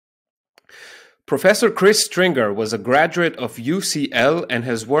Professor Chris Stringer was a graduate of UCL and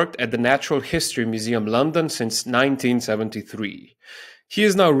has worked at the Natural History Museum London since 1973. He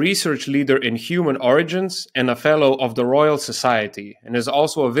is now research leader in human origins and a fellow of the Royal Society, and is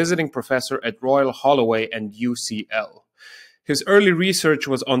also a visiting professor at Royal Holloway and UCL. His early research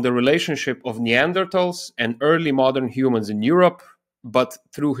was on the relationship of Neanderthals and early modern humans in Europe, but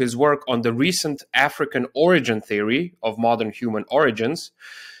through his work on the recent African origin theory of modern human origins,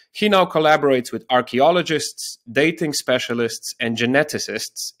 he now collaborates with archaeologists, dating specialists, and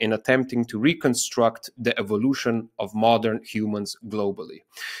geneticists in attempting to reconstruct the evolution of modern humans globally.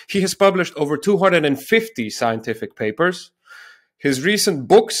 He has published over 250 scientific papers. His recent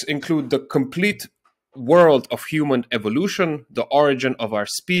books include The Complete World of Human Evolution, The Origin of Our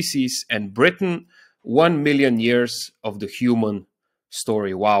Species, and Britain, 1 Million Years of the Human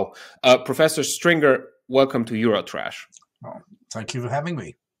Story. Wow. Professor Stringer, welcome to Eurotrash. Well, thank you for having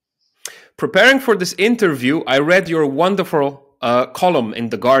me. Preparing for this interview, I read your wonderful column in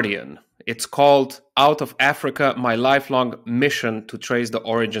The Guardian. It's called Out of Africa, My Lifelong Mission to Trace the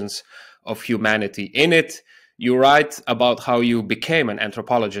Origins of Humanity. In it, you write about how you became an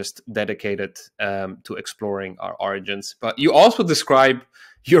anthropologist dedicated to exploring our origins. But you also describe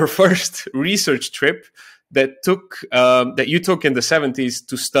your first research trip that you took in the 70s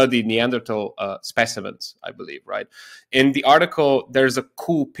to study Neanderthal specimens, I believe, right? In the article, there's a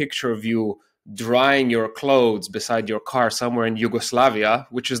cool picture of you drying your clothes beside your car somewhere in Yugoslavia,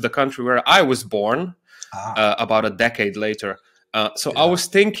 which is the country where I was born about a decade later. So I was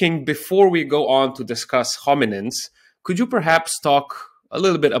thinking, before we go on to discuss hominins, could you perhaps talk a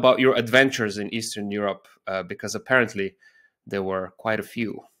little bit about your adventures in Eastern Europe? Because apparently there were quite a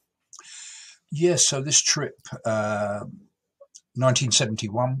few. Yes, so this trip,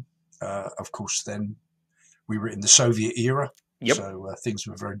 1971, of course, then we were in the Soviet era, so things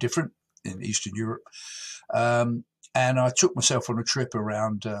were very different in Eastern Europe. And I took myself on a trip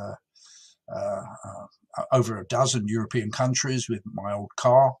around over a dozen European countries with my old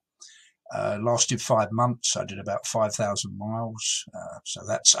car. Lasted 5 months. I did about 5,000 miles, so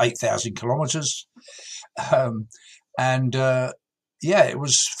that's 8,000 kilometers. Yeah, it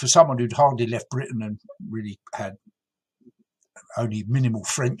was for someone who'd hardly left Britain and really had only minimal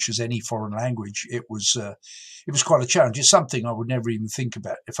French as any foreign language. It was quite a challenge. It's something I would never even think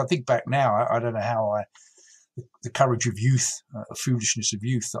about. If I think back now, I don't know how the courage of youth, the foolishness of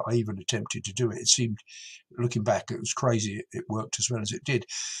youth, that I even attempted to do it. It seemed, looking back, it was crazy. It worked as well as it did.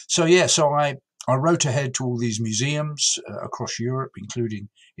 So yeah, so I wrote ahead to all these museums across Europe, including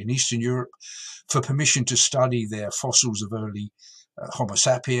in Eastern Europe, for permission to study their fossils of early Homo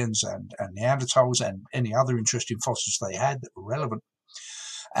sapiens and Neanderthals and any other interesting fossils they had that were relevant.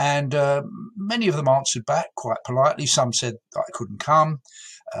 And many of them answered back quite politely. Some said I couldn't come.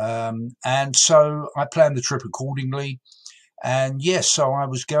 And so I planned the trip accordingly. And yes, so I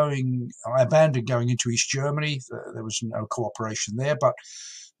abandoned going into East Germany. There was no cooperation there, but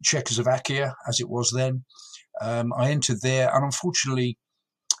Czechoslovakia, as it was then, I entered there. And unfortunately,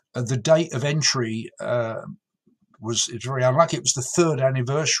 the date of entry was very unlucky. It was the 3rd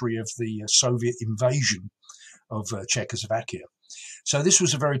anniversary of the Soviet invasion of Czechoslovakia. So this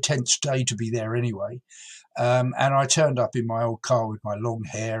was a very tense day to be there anyway. And I turned up in my old car with my long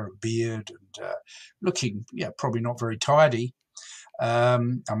hair and beard and looking, probably not very tidy,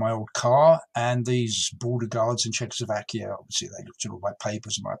 and my old car. And these border guards in Czechoslovakia, obviously they looked at all my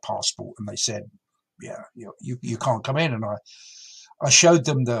papers and my passport, and they said, you can't come in. And I showed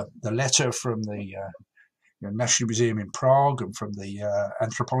them the letter from the National Museum in Prague and from the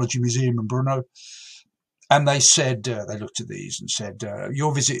Anthropology Museum in Brno. And they said, they looked at these and said,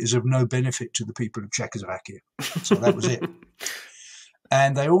 your visit is of no benefit to the people of Czechoslovakia. So that was it.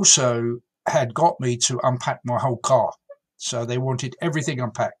 And they also had got me to unpack my whole car. So they wanted everything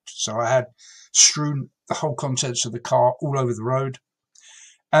unpacked. So I had strewn the whole contents of the car all over the road.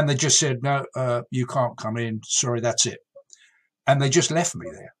 And they just said, no, you can't come in. Sorry, that's it. And they just left me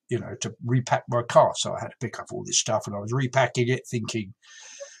there, to repack my car. So I had to pick up all this stuff, and I was repacking it thinking,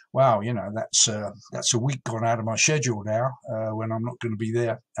 wow, that's a week gone out of my schedule now when I'm not going to be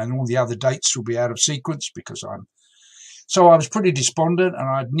there. And all the other dates will be out of sequence because So I was pretty despondent, and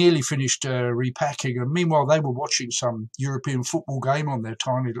I'd nearly finished repacking. And meanwhile, they were watching some European football game on their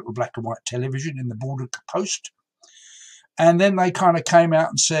tiny little black and white television in the border post. And then they kind of came out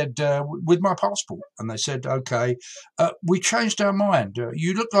and said, with my passport, and they said, okay, we changed our mind.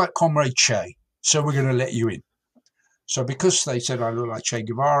 You look like Comrade Che, so we're going to let you in. So because they said I look like Che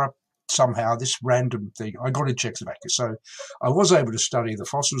Guevara, somehow this random thing, I got in Czechoslovakia. So I was able to study the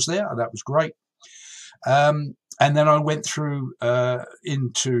fossils there, and that was great. And then I went through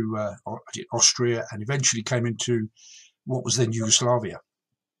into Austria and eventually came into what was then Yugoslavia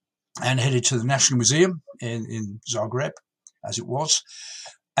and headed to the National Museum in Zagreb, as it was.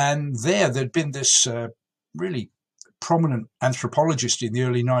 And there'd been this really prominent anthropologist in the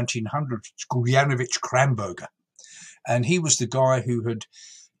early 1900s called Janovich Kramberger. And he was the guy who had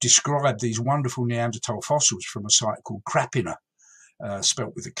described these wonderful Neanderthal fossils from a site called Krapina,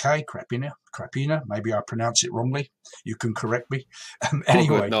 spelt with a K, Krapina. Maybe I pronounce it wrongly. You can correct me.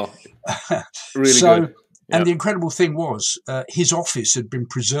 Anyway. No. Really good. Yeah. And the incredible thing was his office had been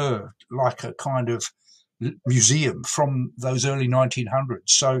preserved like a kind of museum from those early 1900s.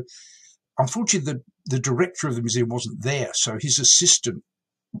 So unfortunately, the director of the museum wasn't there. So his assistant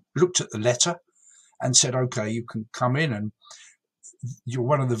looked at the letter and said, okay, you can come in, and you're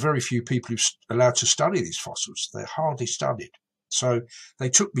one of the very few people who's allowed to study these fossils. They're hardly studied. So they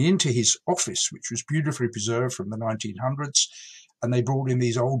took me into his office, which was beautifully preserved from the 1900s, and they brought in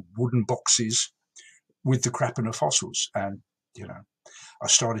these old wooden boxes with the Krapina fossils. And, you know, I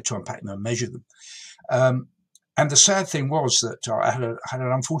started to unpack them and measure them. And the sad thing was that I had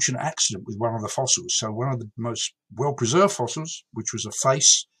an unfortunate accident with one of the fossils. So one of the most well-preserved fossils, which was a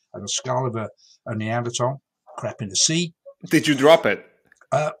face and a skull of a Neanderthal, Krapina C. Did you drop it?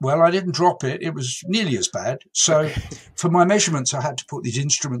 Well, I didn't drop it. It was nearly as bad. So for my measurements, I had to put these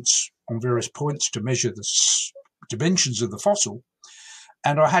instruments on various points to measure the dimensions of the fossil.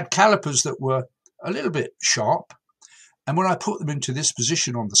 And I had calipers that were a little bit sharp. And when I put them into this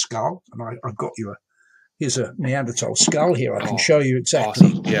position on the skull, and I've got you here's a Neanderthal skull here. I can show you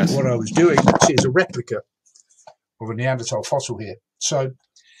exactly what I was doing. Here's a replica of a Neanderthal fossil here. So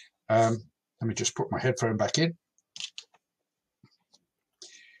let me just put my headphone back in.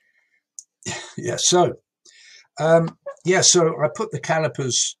 So I put the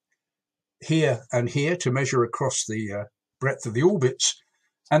calipers here and here to measure across the breadth of the orbits,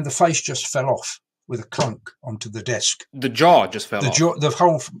 and the face just fell off with a clunk onto the desk. The jaw just fell off.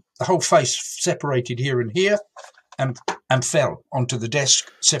 The whole face separated here and here, and fell onto the desk,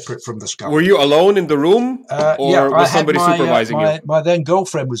 separate from the skull. Were you alone in the room, or was somebody supervising you? My then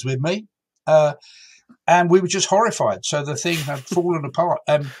girlfriend was with me, and we were just horrified. So the thing had fallen apart,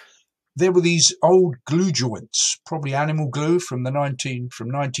 and there were these old glue joints, probably animal glue from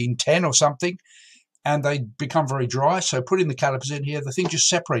 1910 or something, and they'd become very dry. So putting the calipers in here, the thing just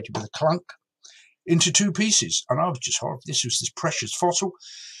separated with a clunk into two pieces. And I was just horrified. This was this precious fossil.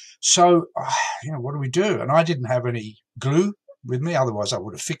 So, what do we do? And I didn't have any glue with me. Otherwise, I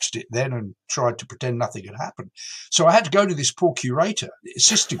would have fixed it then and tried to pretend nothing had happened. So I had to go to this poor curator, the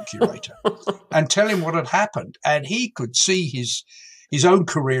assistant curator, and tell him what had happened. And he could see his own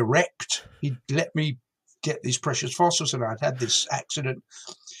career wrecked. He'd let me get these precious fossils, and I'd had this accident.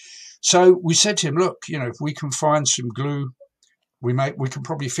 So we said to him, look, if we can find some glue, we can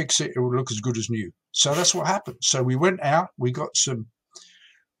probably fix it. It will look as good as new. So that's what happened. So we went out, we got some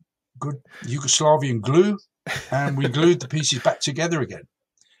good Yugoslavian glue, and we glued the pieces back together again,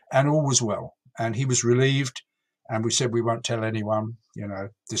 and all was well. And he was relieved, and we said, we won't tell anyone,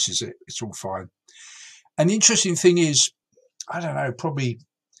 this is it. It's all fine. And the interesting thing is, I don't know,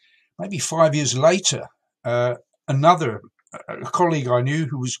 maybe 5 years later, a colleague I knew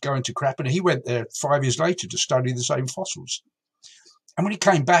who was going to Krapina, he went there 5 years later to study the same fossils. And when he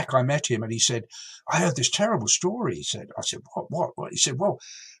came back, I met him and he said, I heard this terrible story. He said, I said, what? He said, well,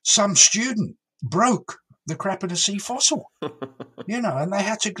 some student broke the Krapina C fossil, and they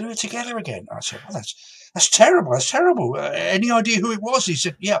had to glue it together again. I said, well, that's terrible. That's terrible. Any idea who it was? He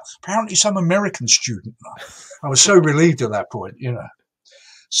said, yeah, apparently some American student. I was so relieved at that point,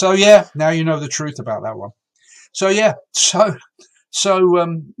 So, now you know the truth about that one. So,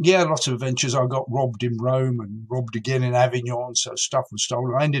 lots of adventures. I got robbed in Rome and robbed again in Avignon, so stuff was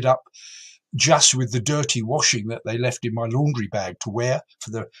stolen. I ended up just with the dirty washing that they left in my laundry bag to wear for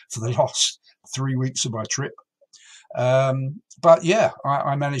the last 3 weeks of my trip. I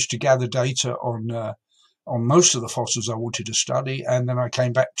managed to gather data on most of the fossils I wanted to study, and then I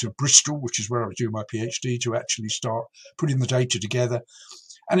came back to Bristol, which is where I was doing my PhD, to actually start putting the data together.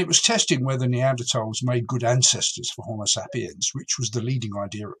 And it was testing whether Neanderthals made good ancestors for Homo sapiens, which was the leading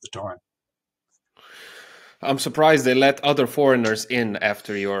idea at the time. I'm surprised they let other foreigners in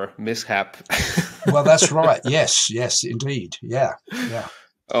after your mishap. Well, that's right. Yes, indeed. Yeah.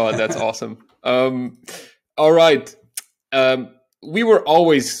 Oh, that's awesome. All right. We were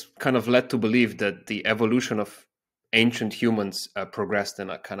always kind of led to believe that the evolution of ancient humans progressed in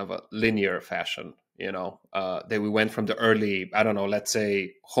a kind of a linear fashion. That we went from the early, let's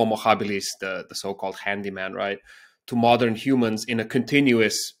say Homo habilis, the so-called handyman, right, to modern humans in a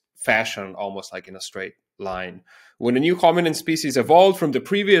continuous fashion, almost like in a straight line. When a new hominin species evolved from the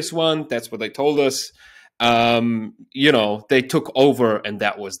previous one, that's what they told us, they took over and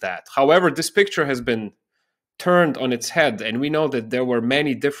that was that. However, this picture has been turned on its head, and we know that there were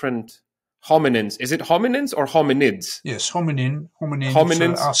many different hominins. Is it hominins or hominids? Yes, hominin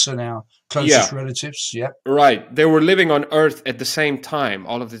Hominins. for us and our closest relatives. Yeah, right. They were living on Earth at the same time.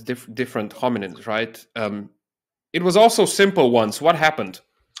 All of the different hominins, right? It was also simple once. What happened?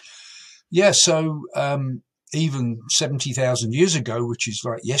 Yeah, so even 70,000 years ago, which is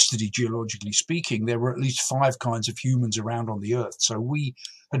like yesterday geologically speaking, there were at least 5 kinds of humans around on the Earth. So we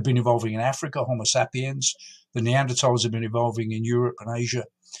had been evolving in Africa, Homo sapiens. The Neanderthals had been evolving in Europe and Asia.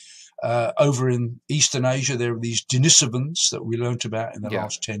 Over in Eastern Asia, there are these Denisovans that we learnt about in the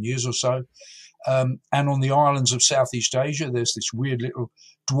last 10 years or so. And on the islands of Southeast Asia, there's this weird little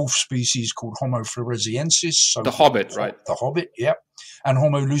dwarf species called Homo floresiensis. So the Hobbit, right? The Hobbit, yeah. And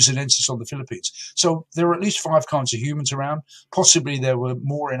Homo luzonensis on the Philippines. So there are at least 5 kinds of humans around. Possibly there were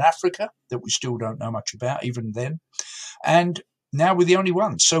more in Africa that we still don't know much about, even then. And now we're the only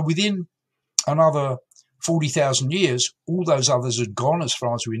ones. So within another 40,000 years, all those others had gone as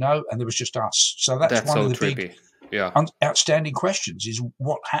far as we know, and there was just us. So that's one so of the trippy. big outstanding questions is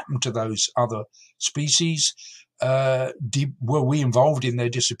what happened to those other species? Were we involved in their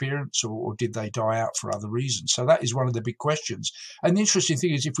disappearance, or did they die out for other reasons? So that is one of the big questions. And the interesting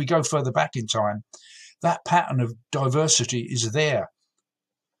thing is, if we go further back in time, that pattern of diversity is there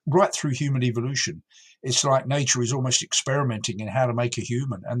right through human evolution. It's like nature is almost experimenting in how to make a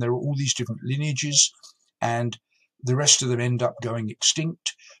human, and there are all these different lineages, and the rest of them end up going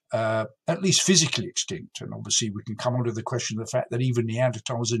extinct, at least physically extinct. And obviously we can come on to the question of the fact that even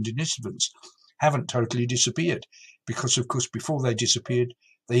Neanderthals and Denisovans haven't totally disappeared, because, of course, before they disappeared,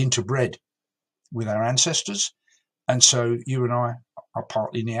 they interbred with our ancestors. And so you and I are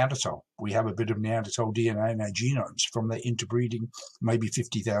partly Neanderthal. We have a bit of Neanderthal DNA in our genomes from their interbreeding maybe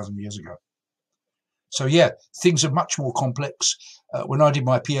 50,000 years ago. So, yeah, things are much more complex. When I did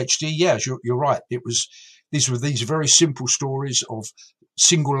my PhD, you're right. These were very simple stories of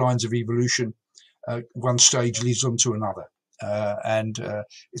single lines of evolution. One stage leads on to another. And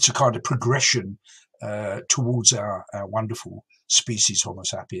it's a kind of progression towards our wonderful species, Homo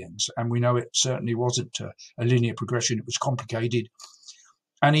sapiens. And we know it certainly wasn't a linear progression. It was complicated.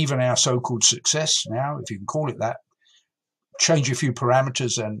 And even our so-called success now, if you can call it that, change a few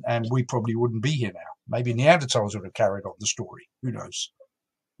parameters and we probably wouldn't be here now. Maybe Neanderthals would have carried on the story. Who knows?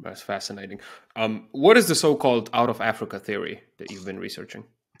 That's fascinating. What is the so-called out of Africa theory that you've been researching?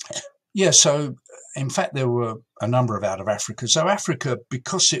 Yeah, so in fact, there were a number of out of Africa. So Africa,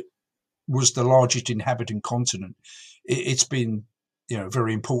 because it was the largest inhabitant continent, it's been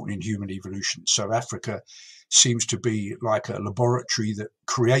very important in human evolution. So Africa seems to be like a laboratory that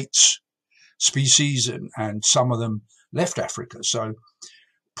creates species, and some of them left Africa. So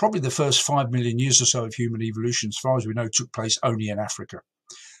probably the first 5 million years or so of human evolution, as far as we know, took place only in Africa.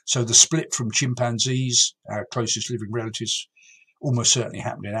 So the split from chimpanzees, our closest living relatives, almost certainly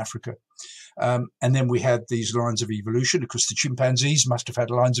happened in Africa. And then we had these lines of evolution, because the chimpanzees must have had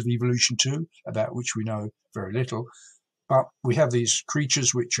lines of evolution too, about which we know very little. But we have these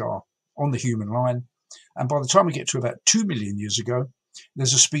creatures which are on the human line. And by the time we get to about 2 million years ago,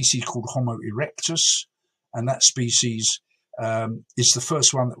 there's a species called Homo erectus. And that species is the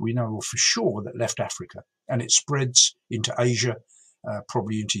first one that we know of for sure that left Africa. And it spreads into Asia,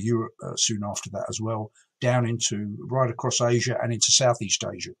 probably into Europe soon after that as well, down into right across Asia and into Southeast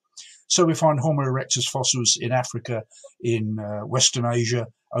Asia. So we find Homo erectus fossils in Africa, in Western Asia,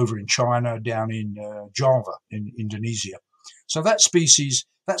 over in China, down in Java, in Indonesia. So that species,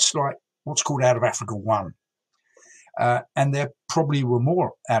 that's like what's called out of Africa 1. And there probably were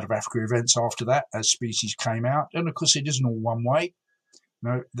more out of Africa events after that as species came out. And of course, it isn't all one way.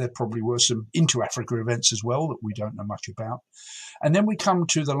 No, there probably were some into Africa events as well that we don't know much about. And then we come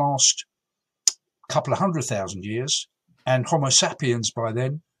to the last couple of 100,000 years, and Homo sapiens by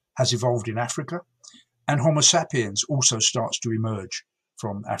then has evolved in Africa, and Homo sapiens also starts to emerge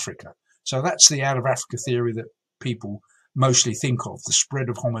from Africa. So that's the out of Africa theory that people mostly think of, the spread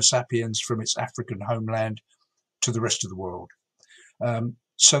of Homo sapiens from its African homeland to the rest of the world.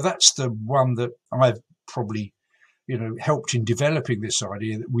 So that's the one that I've probably, helped in developing this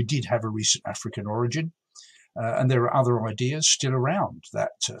idea that we did have a recent African origin. And there are other ideas still around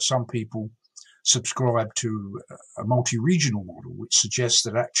that some people subscribe to a multi-regional model, which suggests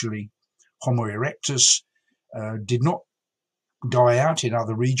that actually Homo erectus did not die out in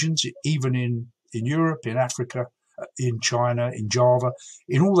other regions, even in Europe, in Africa, in China, in Java.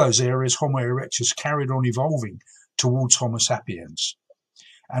 In all those areas, Homo erectus carried on evolving towards Homo sapiens.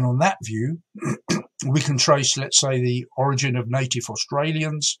 And on that view, we can trace, let's say, the origin of native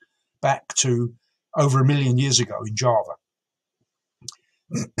Australians back to over 1 million years ago in Java.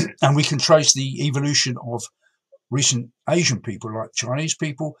 And we can trace the evolution of recent Asian people, like Chinese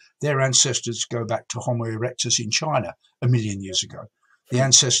people. Their ancestors go back to Homo erectus in China 1 million years ago. The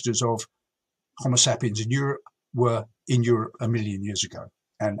ancestors of Homo sapiens in Europe were in Europe 1 million years ago,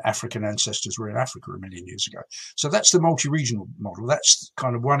 and African ancestors were in Africa 1 million years ago. So that's the multi-regional model. That's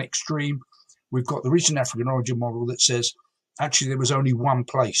kind of one extreme. We've got the recent African origin model that says actually there was only one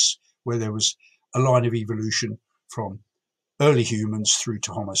place where there was a line of evolution from early humans through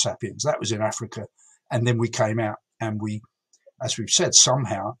to Homo sapiens. That was in Africa. And then we came out and we, as we've said,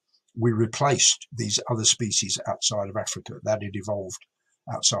 somehow we replaced these other species outside of Africa that had evolved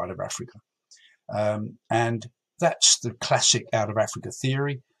outside of Africa. And that's the classic out of Africa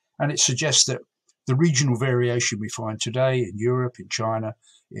theory. And it suggests that the regional variation we find today in Europe, in China,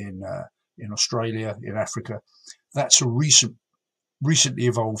 in Australia, in Africa, that's a recently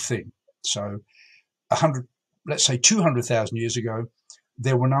evolved thing. So 100, let's say 200,000 years ago,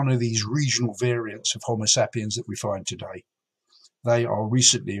 there were none of these regional variants of Homo sapiens that we find today. They are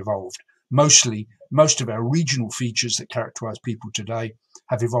recently evolved. Most of our regional features that characterize people today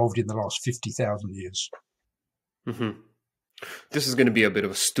have evolved in the last 50,000 years. Mm-hmm. This is going to be a bit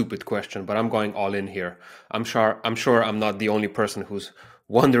of a stupid question, but I'm going all in here. I'm sure I'm not the only person who's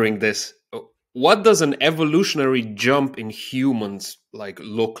wondering this. What does an evolutionary jump in humans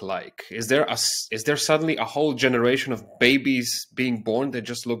look like? Is there suddenly a whole generation of babies being born that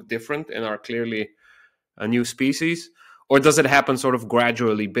just look different and are clearly a new species? Or does it happen sort of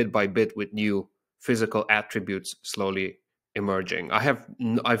gradually, bit by bit, with new physical attributes slowly emerging?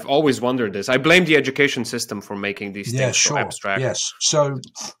 I've always wondered this. I blame the education system for making these things so abstract. Yes. So,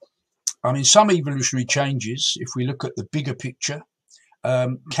 I mean, some evolutionary changes, if we look at the bigger picture,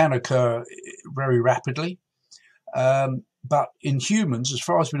 can occur very rapidly. But in humans, as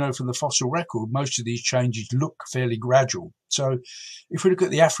far as we know from the fossil record, most of these changes look fairly gradual. So if we look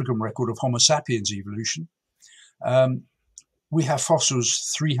at the African record of Homo sapiens evolution, we have fossils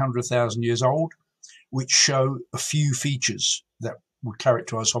 300,000 years old, which show a few features that would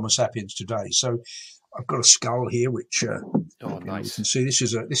characterize Homo sapiens today. So I've got a skull here, which nice. You can see this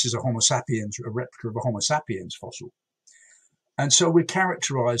is a Homo sapiens, a replica of a Homo sapiens fossil. And so we're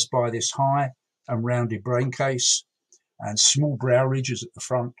characterized by this high and rounded brain case and small brow ridges at the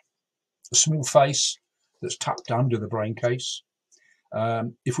front, a small face that's tucked under the brain case.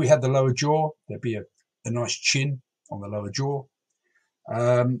 If we had the lower jaw, there'd be a nice chin on the lower jaw.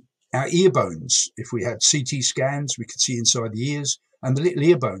 Our ear bones, if we had CT scans, we could see inside the ears, and the little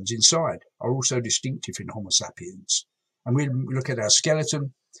ear bones inside are also distinctive in Homo sapiens. And we look at our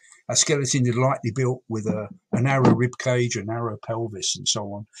skeleton. Our skeleton is lightly built with a narrow rib cage, a narrow pelvis, and so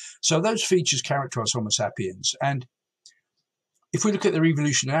on. So those features characterize Homo sapiens. And if we look at their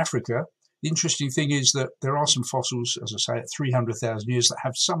evolution in Africa, the interesting thing is that there are some fossils, as I say, at 300,000 years that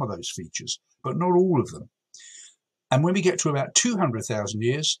have some of those features, but not all of them. And when we get to about 200,000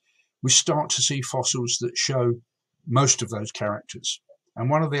 years, we start to see fossils that show most of those characters. And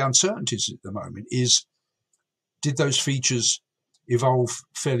one of the uncertainties at the moment is, did those features evolve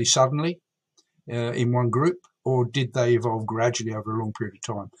fairly suddenly in one group, or did they evolve gradually over a long period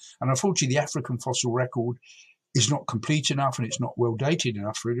of time? And unfortunately, the African fossil record is not complete enough and it's not well dated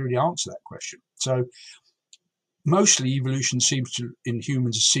enough for it to really answer that question. So mostly evolution in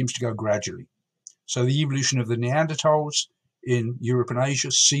humans seems to go gradually. So the evolution of the Neanderthals in Europe and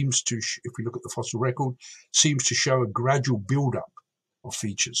Asia seems to, if we look at the fossil record, seems to show a gradual build-up of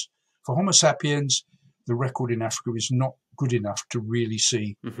features. For Homo sapiens, the record in Africa is not good enough to really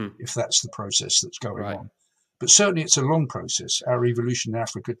see if that's the process that's going on. But certainly it's a long process. Our evolution in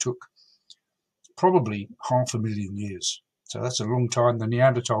Africa took probably 500,000 years. So that's a long time. The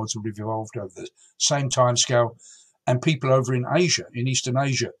Neanderthals would have evolved over the same time scale. And people over in Asia, in Eastern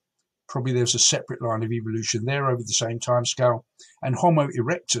Asia, probably there's a separate line of evolution there over the same time scale. And Homo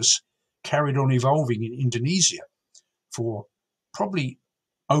erectus carried on evolving in Indonesia for probably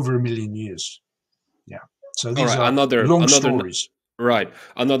over 1 million years. Yeah. So these are long stories. Right.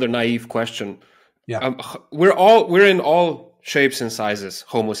 Another naive question. Yeah. We're in all shapes and sizes,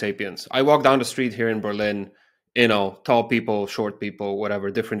 Homo sapiens. I walk down the street here in Berlin, tall people, short people, whatever,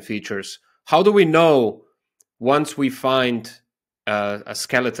 different features. How do we know once we find a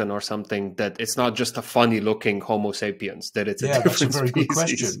skeleton or something that it's not just a funny looking Homo sapiens, that it's a different species? That's a very good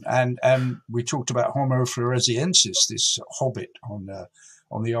question. And we talked about Homo floresiensis, this hobbit on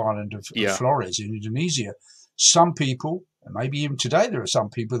the island of Flores in Indonesia. Some people, and maybe even today there are some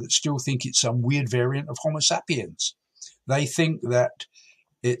people that still think it's some weird variant of Homo sapiens. They think that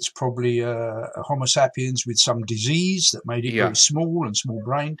It's probably a Homo sapiens with some disease that made it very small and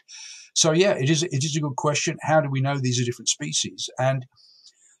small-brained. So yeah, it is a good question. How do we know these are different species? And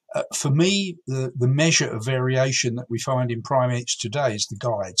for me, the measure of variation that we find in primates today is the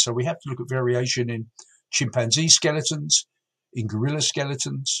guide. So we have to look at variation in chimpanzee skeletons, in gorilla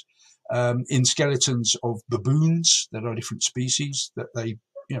skeletons, in skeletons of baboons that are different species. That they,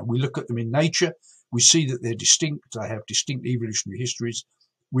 we look at them in nature. We see that they're distinct. They have distinct evolutionary histories.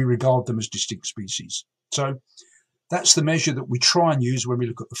 We regard them as distinct species. So that's the measure that we try and use when we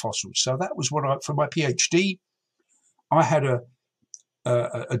look at the fossils. So that was what for my PhD, I had a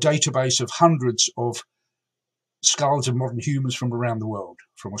database of hundreds of skulls of modern humans from around the world,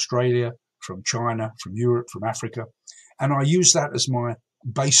 from Australia, from China, from Europe, from Africa. And I used that as my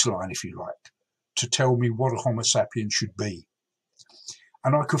baseline, if you like, to tell me what a Homo sapien should be.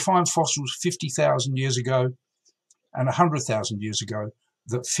 And I could find fossils 50,000 years ago and 100,000 years ago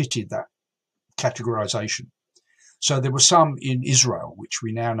that fitted that categorization. So there were some in Israel, which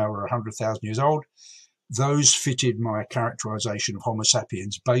we now know are 100,000 years old. Those fitted my characterization of Homo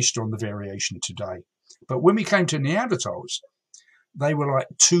sapiens based on the variation today. But when we came to Neanderthals, they were like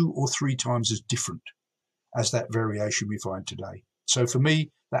 2 or 3 times as different as that variation we find today. So for me,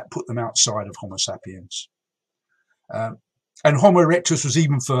 that put them outside of Homo sapiens. And Homo erectus was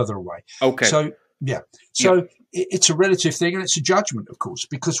even further away. Okay. So, yeah. So it's a relative thing, and it's a judgment, of course,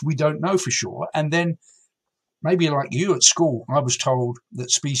 because we don't know for sure. And then maybe like you at school, I was told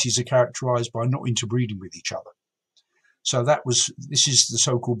that species are characterized by not interbreeding with each other. So this is the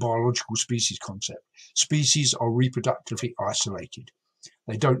so-called biological species concept. Species are reproductively isolated.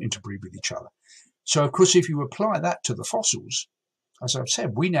 They don't interbreed with each other. So, of course, if you apply that to the fossils, as I've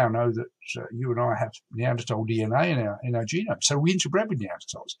said, we now know that you and I have Neanderthal DNA in our genome. So we interbred with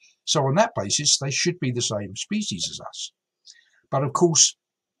Neanderthals. So on that basis, they should be the same species as us. But of course,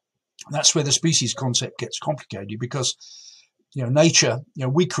 that's where the species concept gets complicated because, nature,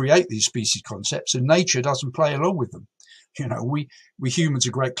 we create these species concepts and nature doesn't play along with them. We humans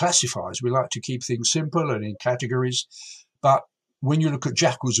are great classifiers. We like to keep things simple and in categories. But when you look at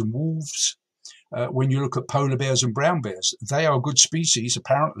jackals and wolves, when you look at polar bears and brown bears, they are good species,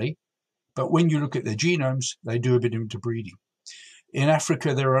 apparently. But when you look at their genomes, they do a bit of interbreeding. In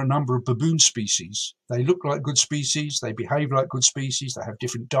Africa, there are a number of baboon species. They look like good species. They behave like good species. They have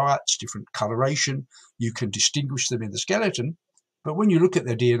different diets, different coloration. You can distinguish them in the skeleton. But when you look at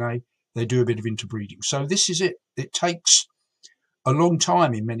their DNA, they do a bit of interbreeding. So this is it. It takes a long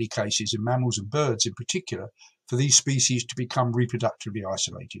time in many cases, in mammals and birds in particular, for these species to become reproductively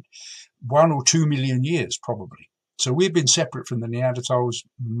isolated. 1 or 2 million years, probably. So we've been separate from the Neanderthals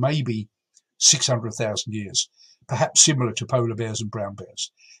maybe 600,000 years, perhaps similar to polar bears and brown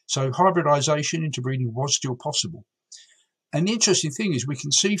bears. So hybridization, interbreeding was still possible. And the interesting thing is we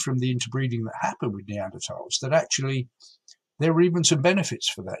can see from the interbreeding that happened with Neanderthals that actually there were even some benefits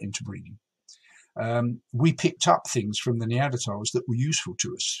for that interbreeding. We picked up things from the Neanderthals that were useful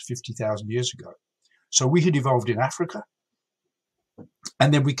to us 50,000 years ago. So we had evolved in Africa,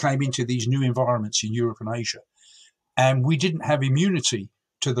 and then we came into these new environments in Europe and Asia. And we didn't have immunity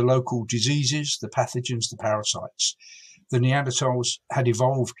to the local diseases, the pathogens, the parasites. The Neanderthals had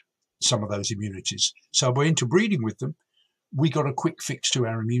evolved some of those immunities. So by interbreeding with them, we got a quick fix to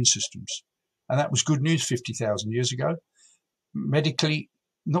our immune systems. And that was good news 50,000 years ago. Medically,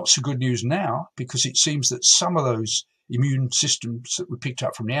 not so good news now, because it seems that some of those immune systems that we picked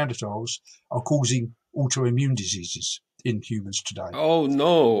up from Neanderthals are causing autoimmune diseases in humans today. Oh,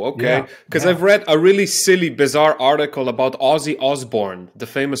 no. Okay. Because I've read a really silly, bizarre article about Ozzy Osbourne, the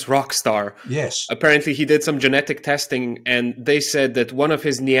famous rock star. Yes. Apparently, he did some genetic testing, and they said that one of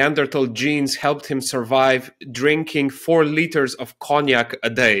his Neanderthal genes helped him survive drinking 4 liters of cognac a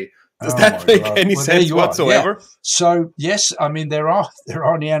day. Does that make any sense whatsoever? Yeah. So, yes, I mean, there are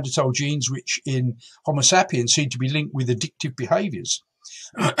Neanderthal genes which in Homo sapiens seem to be linked with addictive behaviors.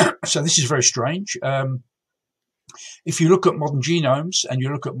 So this is very strange. If you look at modern genomes and you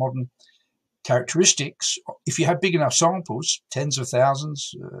look at modern characteristics, if you have big enough samples, tens of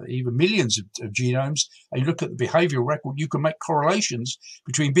thousands, even millions of genomes, and you look at the behavioral record, you can make correlations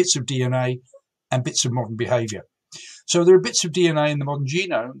between bits of DNA and bits of modern behavior. So there are bits of DNA in the modern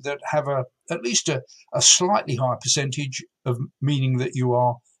genome that have at least a slightly higher percentage of meaning that you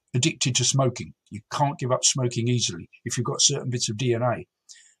are addicted to smoking. You can't give up smoking easily if you've got certain bits of DNA.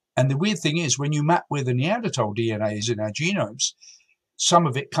 And the weird thing is when you map where the Neanderthal DNA is in our genomes, some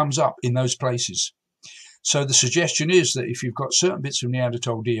of it comes up in those places. So the suggestion is that if you've got certain bits of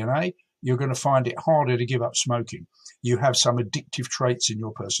Neanderthal DNA, you're going to find it harder to give up smoking. You have some addictive traits in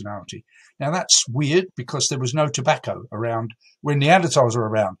your personality. Now, that's weird because there was no tobacco around when Neanderthals were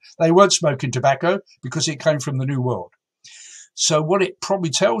around. They weren't smoking tobacco because it came from the New World. So what it probably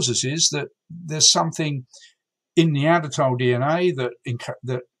tells us is that there's something in Neanderthal DNA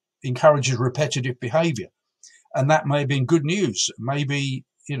that encourages repetitive behavior. And that may have been good news. Maybe,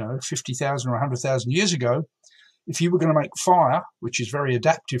 50,000 or 100,000 years ago, if you were going to make fire, which is very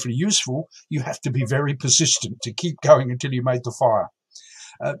adaptively useful, you have to be very persistent to keep going until you made the fire.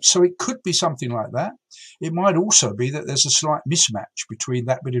 So it could be something like that. It might also be that there's a slight mismatch between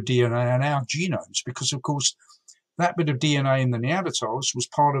that bit of DNA and our genomes, because, of course, that bit of DNA in the Neanderthals was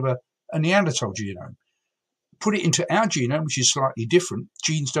part of a Neanderthal genome. Put it into our genome, which is slightly different.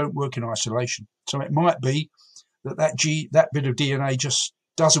 Genes don't work in isolation. So it might be that bit of DNA just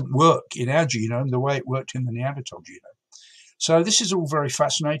doesn't work in our genome the way it worked in the Neanderthal genome. So this is all very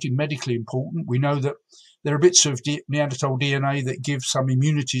fascinating, medically important. We know that there are bits of Neanderthal DNA that give some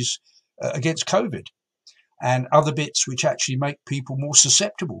immunities against COVID, and other bits which actually make people more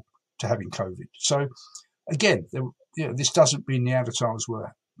susceptible to having COVID. So again, this doesn't mean Neanderthals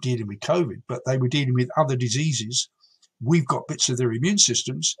were dealing with COVID, but they were dealing with other diseases. We've got bits of their immune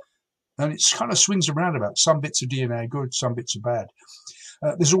systems, and it's kind of swings around about. Some bits of DNA are good, some bits are bad.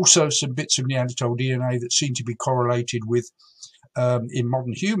 There's also some bits of Neanderthal DNA that seem to be correlated with, in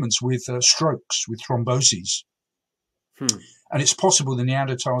modern humans, with strokes, with thromboses. And it's possible the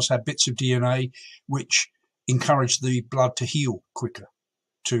Neanderthals had bits of DNA which encourage the blood to heal quicker,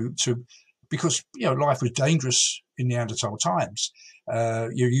 because life was dangerous in Neanderthal times.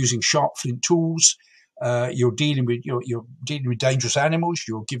 You're using sharp flint tools. You're dealing with dangerous animals.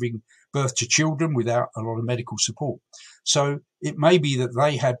 You're giving birth to children without a lot of medical support. So it may be that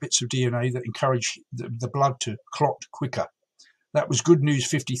they had bits of DNA that encourage the blood to clot quicker. That was good news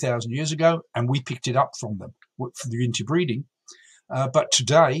 50,000 years ago, and we picked it up from them for the interbreeding. But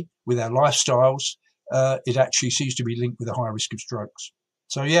today, with our lifestyles, it actually seems to be linked with a higher risk of strokes.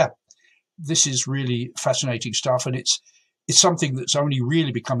 So yeah, this is really fascinating stuff, and it's something that's only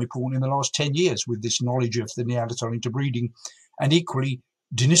really become important in the last 10 years with this knowledge of the Neanderthal interbreeding, and equally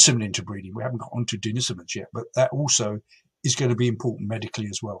Denisovan interbreeding. We haven't got onto Denisovans yet, but that also is going to be important medically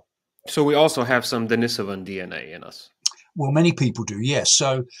as well. So we also have some Denisovan DNA in us. Well, many people do, yes.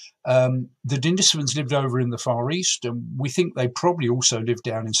 So the Denisovans lived over in the Far East, and we think they probably also lived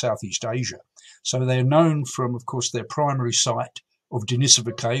down in Southeast Asia. So they're known from, of course, their primary site of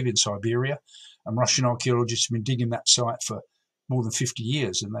Denisova Cave in Siberia. And Russian archaeologists have been digging that site for more than 50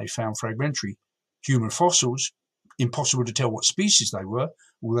 years, and they found fragmentary human fossils. Impossible to tell what species they were,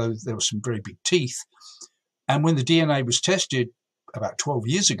 although there were some very big teeth. And when the DNA was tested about 12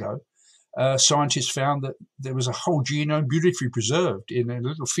 years ago, scientists found that there was a whole genome beautifully preserved in a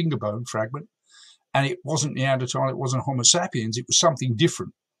little finger bone fragment. And it wasn't Neanderthal, it wasn't Homo sapiens, it was something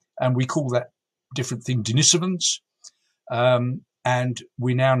different. And we call that different thing Denisovans. And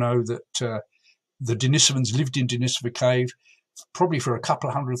we now know that the Denisovans lived in Denisova Cave probably for a couple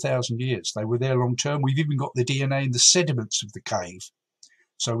of 100,000 years. They were there long term. We've even got the DNA in the sediments of the cave.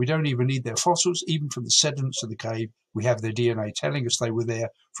 So we don't even need their fossils. Even from the sediments of the cave, we have their DNA telling us they were there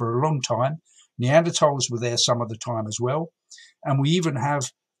for a long time. Neanderthals were there some of the time as well. And we even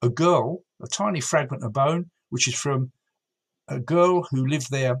have a girl, a tiny fragment of bone, which is from a girl who lived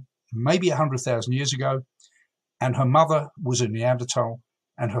there maybe 100,000 years ago. And her mother was a Neanderthal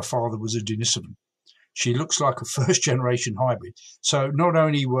and her father was a Denisovan. She looks like a first-generation hybrid. So not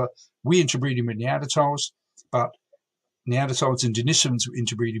only were we interbreeding with Neanderthals, but Neanderthals and Denisovans were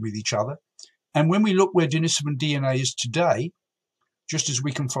interbreeding with each other. And when we look where Denisovan DNA is today, just as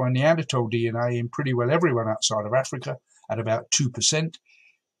we can find Neanderthal DNA in pretty well everyone outside of Africa at about 2%,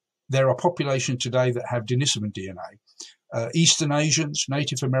 there are populations today that have Denisovan DNA. Eastern Asians,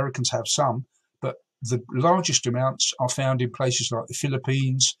 Native Americans have some, but the largest amounts are found in places like the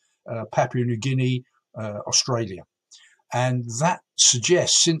Philippines, Papua New Guinea, Australia. And that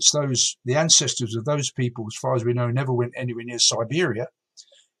suggests, since the ancestors of those people, as far as we know, never went anywhere near Siberia,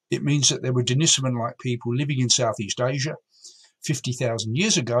 it means that there were Denisovan-like people living in Southeast Asia 50,000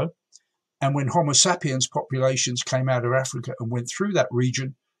 years ago. And when Homo sapiens populations came out of Africa and went through that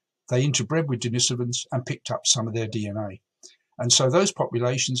region, they interbred with Denisovans and picked up some of their DNA. And so those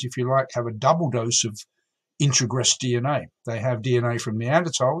populations, if you like, have a double dose of introgressed DNA. They have DNA from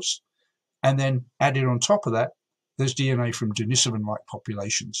Neanderthals, and then added on top of that, there's DNA from Denisovan-like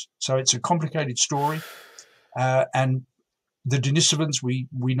populations. So it's a complicated story. And the Denisovans, we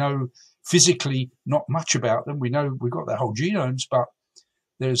know physically not much about them. We know we've got their whole genomes, but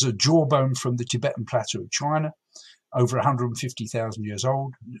there's a jawbone from the Tibetan plateau of China. over 150,000 years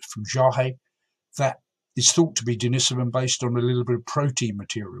old, from Jahe. That is thought to be Denisovan based on a little bit of protein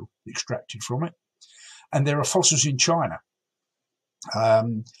material extracted from it. And there are fossils in China,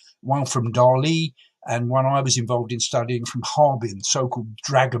 one from Dali and one I was involved in studying from Harbin, so-called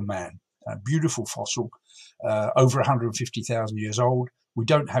Dragon Man, a beautiful fossil, over 150,000 years old. We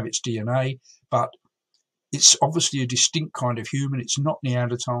don't have its DNA, but it's obviously a distinct kind of human. It's not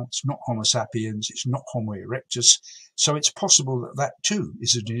Neanderthal, it's not Homo sapiens, it's not Homo erectus. So it's possible that that too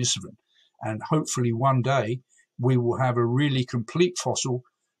is a Denisovan. And hopefully one day we will have a really complete fossil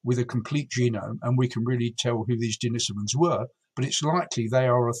with a complete genome, and we can really tell who these Denisovans were. But it's likely they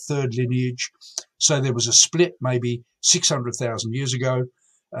are a third lineage. So there was a split maybe 600,000 years ago,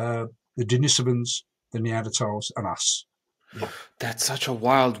 the Denisovans, the Neanderthals, and us. Yeah. That's such a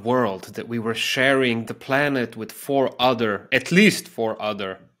wild world that we were sharing the planet with at least four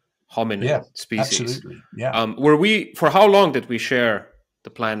other hominin species. Absolutely. Yeah. For how long did we share the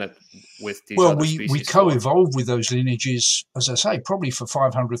planet with these other species? Well, we co-evolved with those lineages, as I say, probably for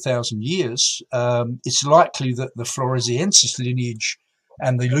 500,000 years. It's likely that the Floresiensis lineage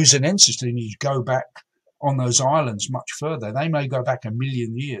and the Luzonensis lineage go back on those islands much further. They may go back 1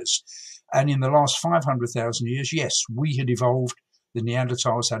 million years. And in the last 500,000 years, yes, we had evolved. The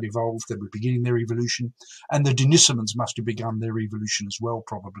Neanderthals had evolved. They were beginning their evolution. And the Denisovans must have begun their evolution as well,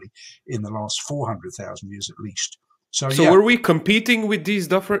 probably in the last 400,000 years at least. So were we competing with these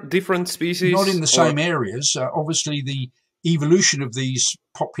different species? Not in the same areas. Obviously, the evolution of these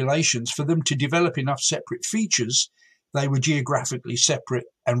populations, for them to develop enough separate features, they were geographically separate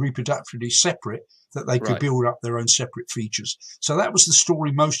and reproductively separate, that they could build up their own separate features. So that was the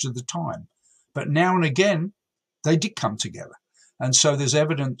story most of the time. But now and again, they did come together. And so there's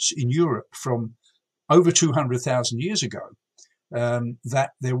evidence in Europe from over 200,000 years ago that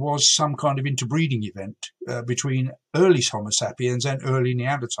there was some kind of interbreeding event between early Homo sapiens and early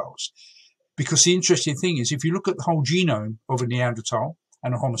Neanderthals. Because the interesting thing is, if you look at the whole genome of a Neanderthal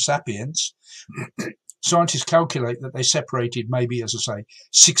and a Homo sapiens, scientists calculate that they separated maybe, as I say,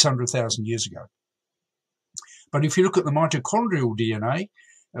 600,000 years ago. But if you look at the mitochondrial DNA,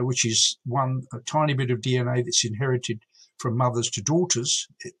 which is a tiny bit of DNA that's inherited from mothers to daughters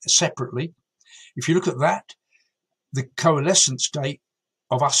separately, if you look at that, the coalescence date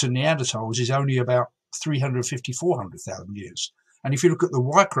of us and Neanderthals is only about 350, 400,000 years. And if you look at the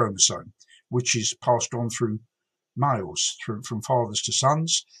Y chromosome, which is passed on through males, from fathers to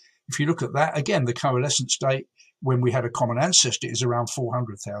sons, if you look at that, again, the coalescence date when we had a common ancestor is around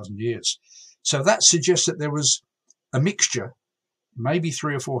 400,000 years. So that suggests that there was a mixture, maybe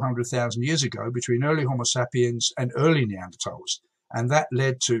 300,000 or 400,000 years ago, between early Homo sapiens and early Neanderthals. And that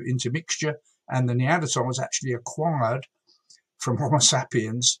led to intermixture, and the Neanderthals actually acquired from Homo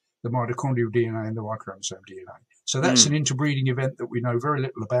sapiens the mitochondrial DNA and the Y chromosome DNA. So that's an interbreeding event that we know very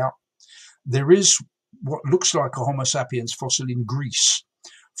little about. There is what looks like a Homo sapiens fossil in Greece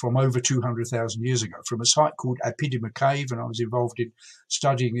from over 200,000 years ago, from a site called Epidima Cave, and I was involved in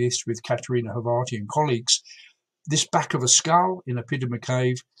studying this with Katerina Havati and colleagues. This back of a skull in Epidima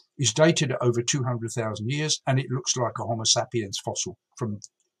Cave is dated at over 200,000 years, and it looks like a Homo sapiens fossil from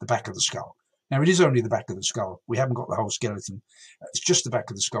the back of the skull. Now, it is only the back of the skull. We haven't got the whole skeleton. It's just the back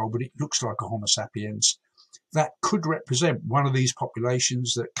of the skull, but it looks like a Homo sapiens. That could represent one of these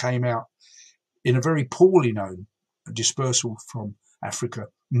populations that came out in a very poorly known dispersal from Africa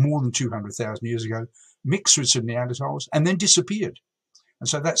more than 200,000 years ago, mixed with some Neanderthals, and then disappeared. And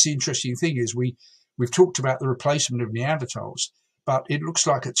so that's the interesting thing, is we've talked about the replacement of Neanderthals, but it looks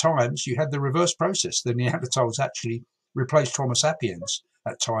like at times you had the reverse process. The Neanderthals actually replaced Homo sapiens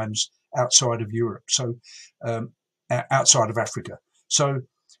at times outside of Europe, so outside of Africa. So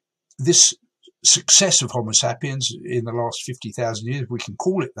this success of Homo sapiens in the last 50,000 years, we can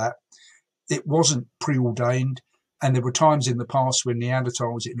call it that, it wasn't preordained. And there were times in the past when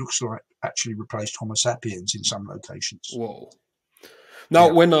Neanderthals, it looks like, actually replaced Homo sapiens in some locations. Whoa.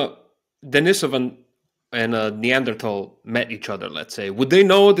 Now, when a Denisovan and a Neanderthal met each other, let's say, would they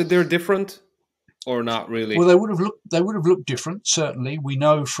know that they're different or not really? Well, they would have looked different, certainly. We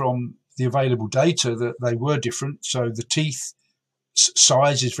know from the available data that they were different. So the teeth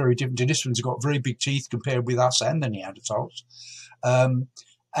size is very different. Denisovans have got very big teeth compared with us and the Neanderthals.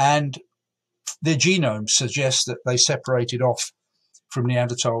 And their genome suggests that they separated off from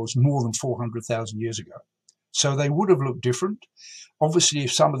Neanderthals more than 400,000 years ago. So they would have looked different. Obviously,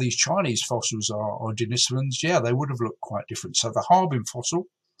 if some of these Chinese fossils are Denisovans, they would have looked quite different. So the Harbin fossil,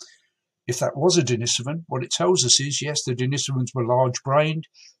 if that was a Denisovan, what it tells us is, yes, the Denisovans were large-brained.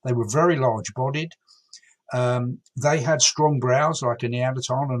 They were very large-bodied. They had strong brows like a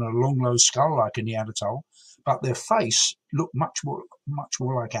Neanderthal and a long, low skull like a Neanderthal. but their face looked much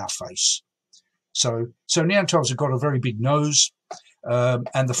more like our face. So Neanderthals have got a very big nose,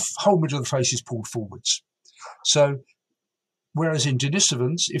 and the whole middle of the face is pulled forwards. So whereas in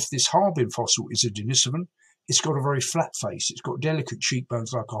Denisovans, if this Harbin fossil is a Denisovan, it's got a very flat face. It's got delicate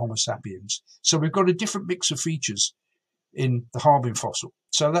cheekbones like a Homo sapiens. So we've got a different mix of features in the Harbin fossil.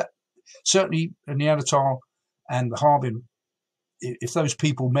 So that certainly a Neanderthal and the Harbin, if those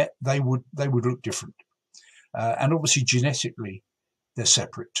people met, they would look different. And obviously genetically, they're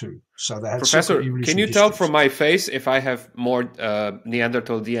separate too. So they had Professor, can you tell from my face if I have more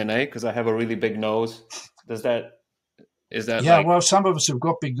Neanderthal DNA because I have a really big nose? Is that yeah, like... well, some of us have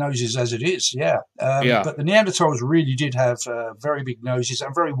got big noses as it is, yeah. But the Neanderthals really did have very big noses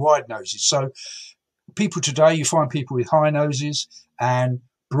and very wide noses. So people today, you find people with high noses and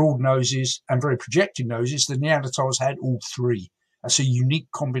broad noses and very projected noses. The Neanderthals had all three. That's a unique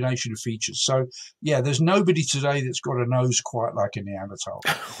combination of features. So, yeah, there's nobody today that's got a nose quite like a Neanderthal.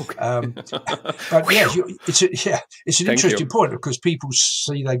 But yeah, it's an interesting point because people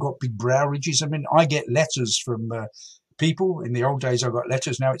see they got big brow ridges. I mean, I get letters from people. In the old days, I got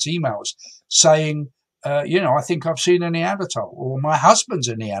letters. Now it's emails saying, I think I've seen a Neanderthal, or my husband's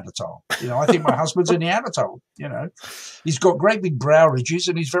a Neanderthal. I think my husband's a Neanderthal. He's got great big brow ridges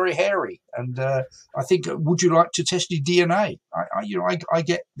and he's very hairy. And I think, would you like to test his DNA? I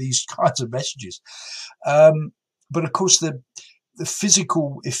get these kinds of messages. But of course, the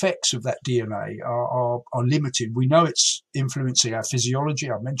physical effects of that DNA are limited. We know it's influencing our physiology.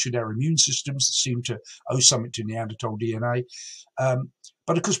 I mentioned our immune systems that seem to owe something to Neanderthal DNA.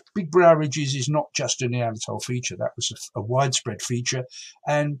 But of course, big brow ridges is not just a Neanderthal feature. That was a widespread feature.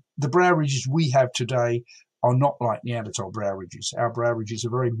 And the brow ridges we have today are not like Neanderthal brow ridges. Our brow ridges are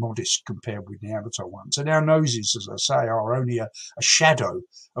very modest compared with Neanderthal ones. And our noses, as I say, are only a shadow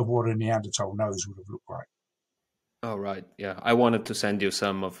of what a Neanderthal nose would have looked like. Oh, right. Yeah. I wanted to send you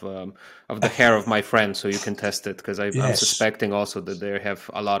some of the hair of my friend so you can test it because I'm suspecting also that they have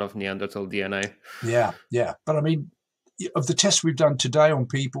a lot of Neanderthal DNA. Yeah. But I mean, of the tests we've done today on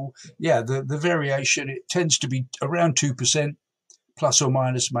people, the variation, it tends to be around 2%, plus or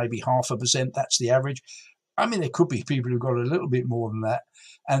minus maybe 0.5%. That's the average. I mean, there could be people who've got a little bit more than that.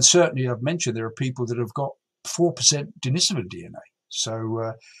 And certainly I've mentioned there are people that have got 4% Denisovan DNA.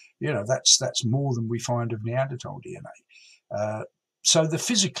 So, that's more than we find of Neanderthal DNA. So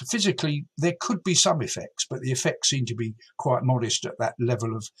physically, there could be some effects, but the effects seem to be quite modest at that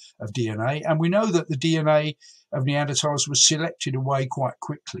level of DNA. And we know that the DNA of Neanderthals was selected away quite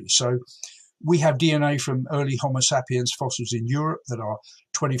quickly. So we have DNA from early Homo sapiens fossils in Europe that are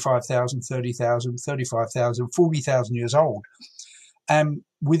 25,000, 30,000, 35,000, 40,000 years old. And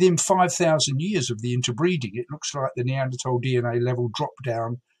within 5,000 years of the interbreeding, it looks like the Neanderthal DNA level dropped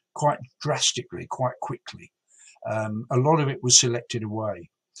down quite drastically, quite quickly. A lot of it was selected away.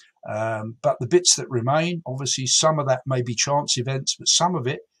 But the bits that remain, obviously some of that may be chance events, but some of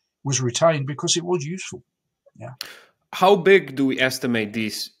it was retained because it was useful. Yeah. How big do we estimate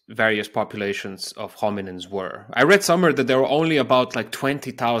these various populations of hominins were? I read somewhere that there were only about like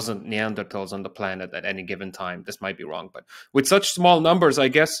 20,000 Neanderthals on the planet at any given time. This might be wrong, but with such small numbers, I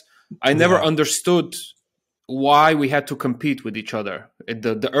guess I never understood why we had to compete with each other.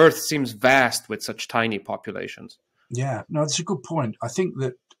 The Earth seems vast with such tiny populations. Yeah, no, that's a good point. I think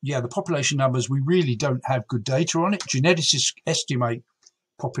that, the population numbers, we really don't have good data on it. Geneticists estimate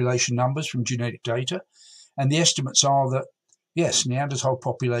population numbers from genetic data. And the estimates are that, yes, Neanderthal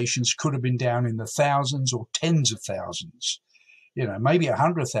populations could have been down in the thousands or tens of thousands, maybe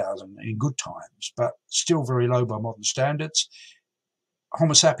 100,000 in good times, but still very low by modern standards.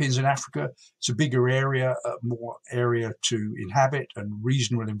 Homo sapiens in Africa, it's a bigger area, more area to inhabit and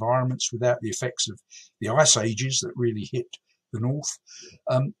reasonable environments without the effects of the ice ages that really hit the north.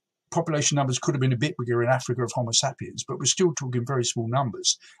 Population numbers could have been a bit bigger in Africa of Homo sapiens, but we're still talking very small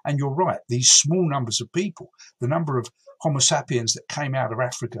numbers. And you're right, these small numbers of people, the number of Homo sapiens that came out of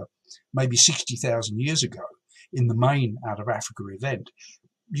Africa maybe 60,000 years ago in the main out of Africa event,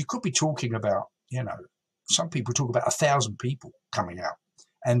 you could be talking about, some people talk about 1,000 people coming out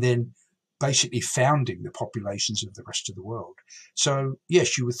and then basically founding the populations of the rest of the world. So,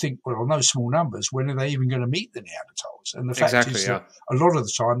 yes, you would think, well, on those small numbers, when are they even going to meet the Neanderthals? And the fact is that a lot of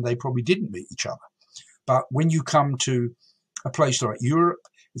the time they probably didn't meet each other. But when you come to a place like Europe,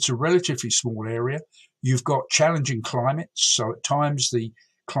 it's a relatively small area. You've got challenging climates. So at times the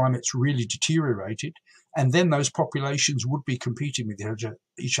climate's really deteriorated. And then those populations would be competing with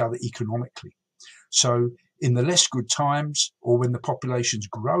each other economically. So in the less good times, or when the populations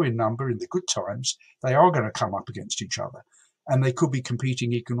grow in number in the good times, they are going to come up against each other. and they could be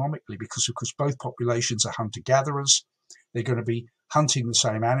competing economically because, of course, both populations are hunter-gatherers. They're going to be hunting the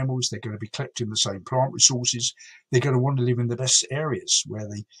same animals. They're going to be collecting the same plant resources. They're going to want to live in the best areas where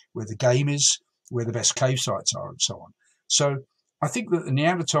the game is, where the best cave sites are, and so on. So I think that the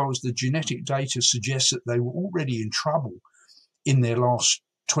Neanderthals, the genetic data suggests that they were already in trouble in their last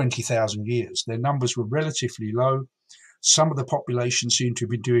 20,000 years. Their numbers were relatively low. Some of the population seem to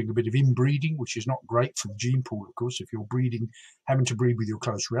have been doing a bit of inbreeding, which is not great for the gene pool, of course, if you're having to breed with your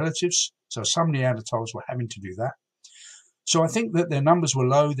close relatives. So some Neanderthals were having to do that. So I think that their numbers were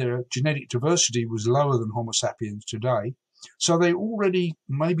low. Their genetic diversity was lower than Homo sapiens today. So they already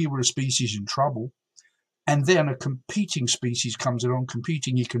maybe were a species in trouble. And then a competing species comes along,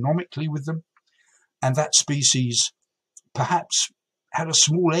 competing economically with them. And that species perhaps had a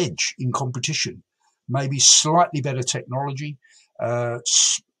small edge in competition, maybe slightly better technology.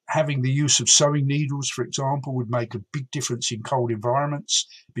 Having the use of sewing needles, for example, would make a big difference in cold environments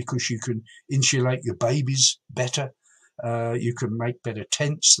because you can insulate your babies better. You can make better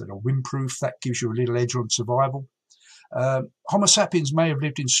tents that are windproof. That gives you a little edge on survival. Homo sapiens may have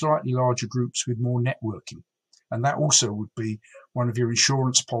lived in slightly larger groups with more networking, and that also would be one of your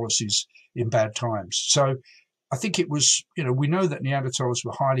insurance policies in bad times. So I think it was, we know that Neanderthals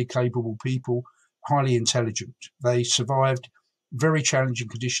were highly capable people, highly intelligent. They survived very challenging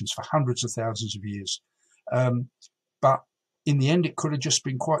conditions for hundreds of thousands of years. But in the end, it could have just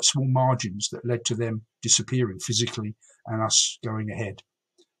been quite small margins that led to them disappearing physically and us going ahead.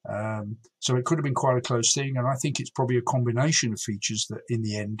 So it could have been quite a close thing. And I think it's probably a combination of features that in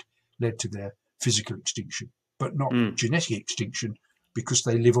the end led to their physical extinction, but not genetic extinction, because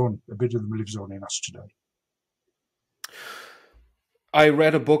they live on. A bit of them lives on in us today. I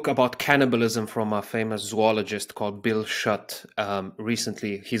read a book about cannibalism from a famous zoologist called Bill Shutt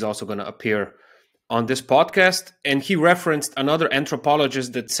recently. He's also going to appear on this podcast. And he referenced another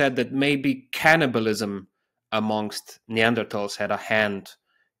anthropologist that said that maybe cannibalism amongst Neanderthals had a hand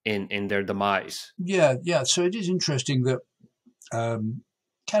in their demise. Yeah. So it is interesting that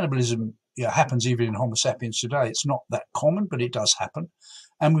cannibalism happens even in Homo sapiens today. It's not that common, but it does happen.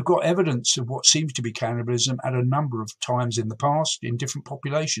 And we've got evidence of what seems to be cannibalism at a number of times in the past, in different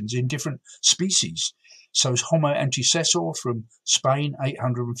populations, in different species. So Homo antecessor from Spain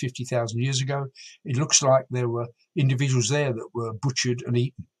 850,000 years ago, it looks like there were individuals there that were butchered and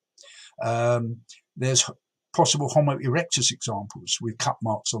eaten. There's possible Homo erectus examples with cut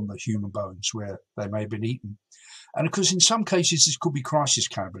marks on the human bones where they may have been eaten. And of course, in some cases, this could be crisis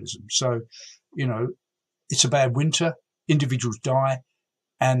cannibalism. So, it's a bad winter, individuals die,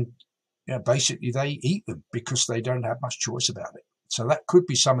 and basically they eat them because they don't have much choice about it. So that could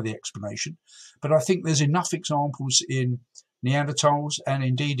be some of the explanation. But I think there's enough examples in Neanderthals and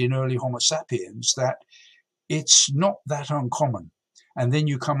indeed in early Homo sapiens that it's not that uncommon. And then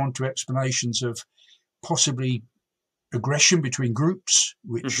you come on to explanations of possibly aggression between groups,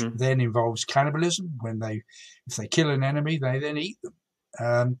 which then involves cannibalism. If they kill an enemy, they then eat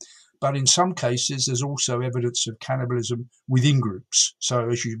them. But in some cases, there's also evidence of cannibalism within groups. So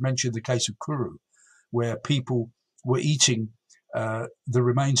as you mentioned, the case of Kuru, where people were eating the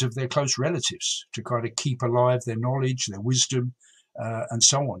remains of their close relatives to kind of keep alive their knowledge, their wisdom, and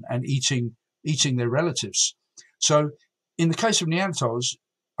so on, and eating their relatives. So in the case of Neanderthals,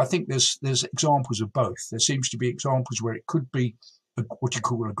 I think there's examples of both. There seems to be examples where it could be what you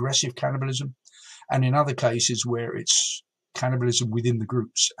call aggressive cannibalism, and in other cases where it's cannibalism within the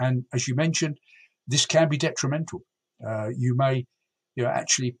groups. And as you mentioned, this can be detrimental. You may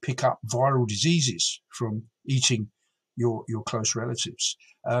actually pick up viral diseases from eating your close relatives.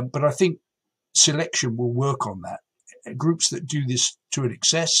 But I think selection will work on that. Groups that do this to an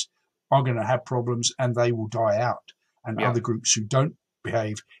excess are going to have problems and they will die out. And other groups who don't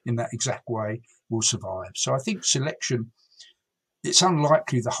behave in that exact way will survive. So I think selection, it's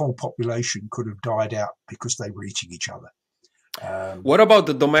unlikely the whole population could have died out because they were eating each other. What about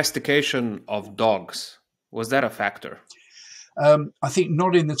the domestication of dogs? Was that a factor? I think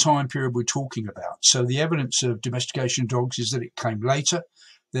not in the time period we're talking about. So the evidence of domestication of dogs is that it came later.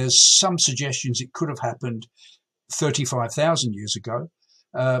 There's some suggestions it could have happened 35,000 years ago,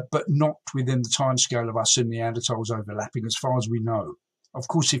 but not within the timescale of us and Neanderthals overlapping as far as we know. Of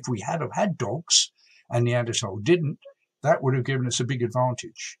course, if we had dogs and Neanderthal didn't, that would have given us a big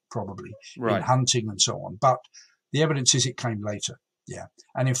advantage, probably, in hunting and so on. But the evidence is it came later,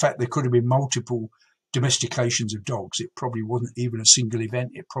 And in fact, there could have been multiple domestications of dogs. It probably wasn't even a single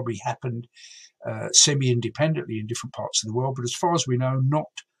event. It probably happened semi-independently in different parts of the world. But as far as we know, not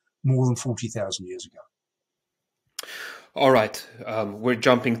more than 40,000 years ago. All right, we're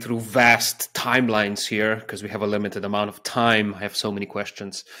jumping through vast timelines here because we have a limited amount of time. I have so many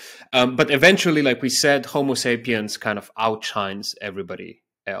questions. But eventually, like we said, Homo sapiens kind of outshines everybody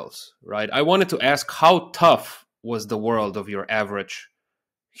else, right? I wanted to ask, how tough was the world of your average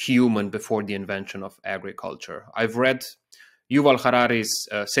human before the invention of agriculture? I've read Yuval Harari's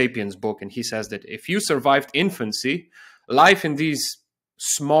Sapiens book, and he says that if you survived infancy, life in these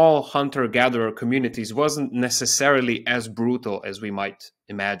small hunter-gatherer communities wasn't necessarily as brutal as we might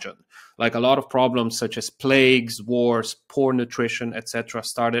imagine. Like a lot of problems such as plagues, wars, poor nutrition, etc.,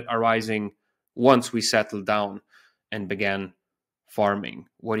 started arising once we settled down and began farming.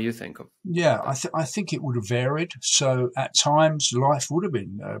 What do you think of Yeah, that? I think it would have varied. So at times life would have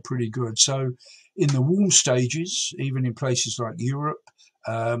been pretty good. So in the warm stages, even in places like Europe,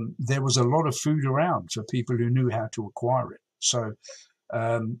 there was a lot of food around for people who knew how to acquire it. So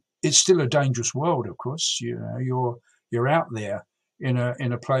it's still a dangerous world, of course. You know, you're out there in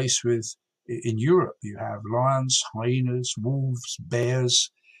a place with, in Europe, you have lions, hyenas, wolves, bears.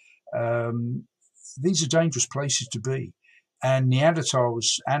 Um, these are dangerous places to be. And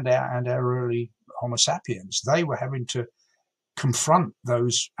Neanderthals and our early Homo sapiens, they were having to confront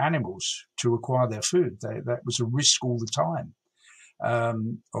those animals to acquire their food. That was a risk all the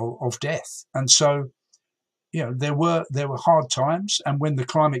time, of death. And so, you know, there were hard times, and when the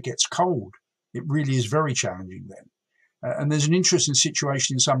climate gets cold, it really is very challenging then. And there's an interesting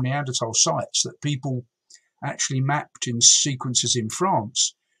situation in some Neanderthal sites that people actually mapped in sequences in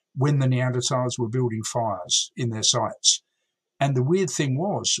France when the Neanderthals were building fires in their sites. And the weird thing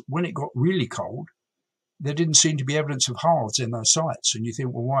was, when it got really cold, there didn't seem to be evidence of hearths in those sites. And you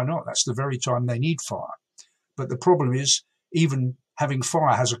think, well, why not? That's the very time they need fire. But the problem is, even having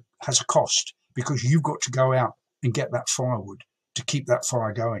fire has a cost, because you've got to go out and get that firewood to keep that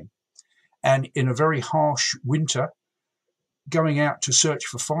fire going. And in a very harsh winter, going out to search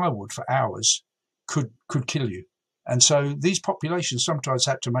for firewood for hours could kill you. And so these populations sometimes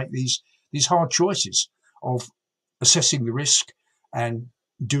had to make these hard choices of assessing the risk and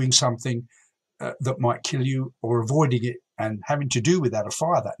doing something that might kill you, or avoiding it and having to do without a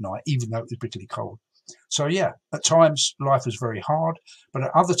fire that night, even though it was bitterly cold. So yeah, at times life was very hard, but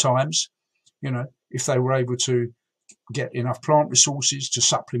at other times, you know, if they were able to get enough plant resources to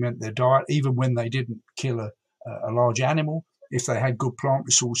supplement their diet, even when they didn't kill a large animal, if they had good plant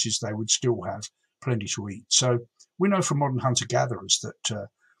resources, they would still have plenty to eat. So we know from modern hunter-gatherers that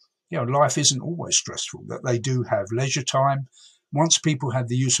you know, life isn't always stressful, that they do have leisure time. Once people had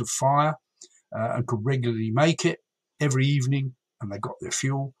the use of fire and could regularly make it every evening, and they got their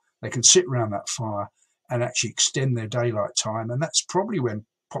fuel, they can sit around that fire and actually extend their daylight time. And that's probably when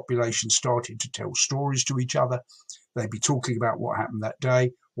populations started to tell stories to each other. They'd be talking about what happened that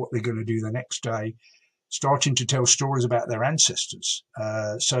day, what they're going to do the next day, starting to tell stories about their ancestors.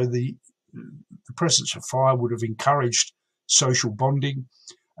 So the presence of fire would have encouraged social bonding,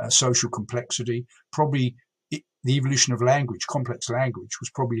 social complexity. Probably the evolution of language, complex language, was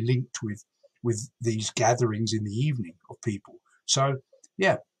probably linked with these gatherings in the evening of people. So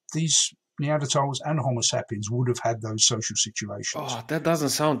yeah, these Neanderthals and Homo sapiens would have had those social situations. Oh, that doesn't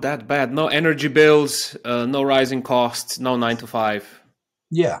sound that bad. No energy bills, no rising costs, no 9 to 5.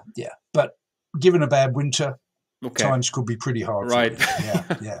 Yeah, yeah. But given a bad winter, Okay, times could be pretty hard for right. you.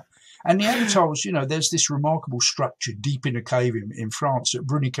 Yeah, yeah. And Neanderthals, you know, there's this remarkable structure deep in a cave in France at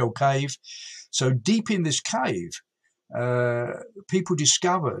Bruniquel Cave. So deep in this cave, people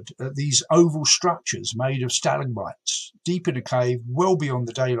discovered these oval structures made of stalagmites deep in a cave, well beyond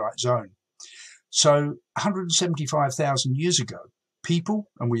the daylight zone. So 175,000 years ago, people,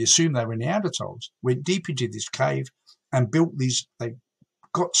 and we assume they were Neanderthals, went deep into this cave and built these. They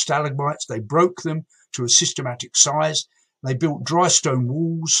got stalagmites, they broke them to a systematic size, they built dry stone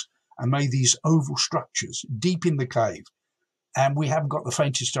walls and made these oval structures deep in the cave. And we haven't got the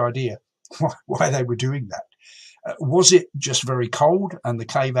faintest idea why they were doing that. Was it just very cold and the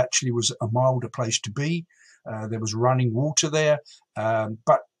cave actually was a milder place to be? There was running water there,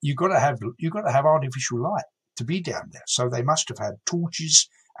 but you got to have artificial light to be down there. So they must have had torches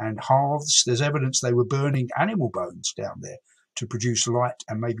and hearths. There's evidence they were burning animal bones down there to produce light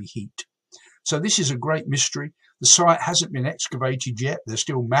and maybe heat. So this is a great mystery. The site hasn't been excavated yet. They're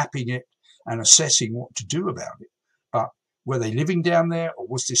still mapping it and assessing what to do about it. But were they living down there, or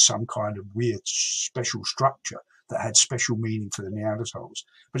was this some kind of weird special structure that had special meaning for the Neanderthals?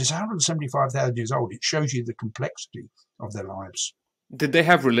 But it's 175,000 years old. It shows you the complexity of their lives. Did they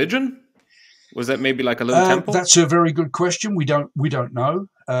have religion? Was that maybe like a little temple? That's a very good question. We don't know.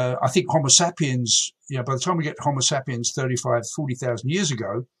 I think Homo sapiens, you know, by the time we get to Homo sapiens 35, 40,000 years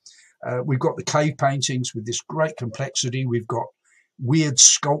ago, We've got the cave paintings with this great complexity. We've got weird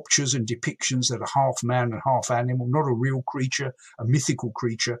sculptures and depictions that are half man and half animal, not a real creature, a mythical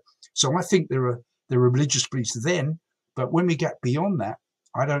creature. So I think there are religious beliefs then, but when we get beyond that,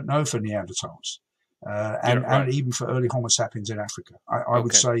 I don't know for Neanderthals, and even for early Homo sapiens in Africa. I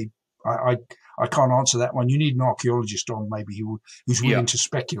would say I can't answer that one. You need an archaeologist on, maybe, who's willing to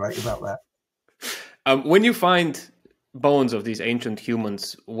speculate about that. When you find bones of these ancient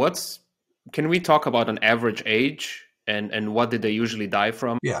humans, can we talk about an average age and what did they usually die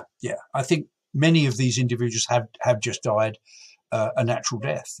from? Yeah. I think many of these individuals have just died a natural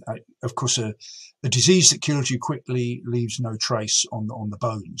death. Of course, a disease that kills you quickly leaves no trace on the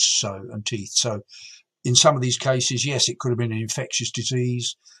bones and teeth. So in some of these cases, yes, it could have been an infectious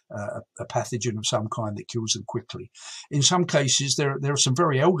disease, a pathogen of some kind that kills them quickly. In some cases, there are some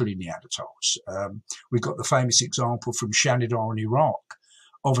very elderly Neanderthals. We've got the famous example from Shanidar in Iraq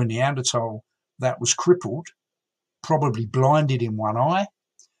of a Neanderthal that was crippled, probably blinded in one eye,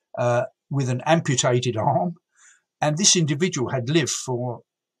 with an amputated arm. And this individual had lived for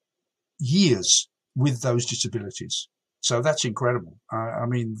years with those disabilities. So that's incredible. I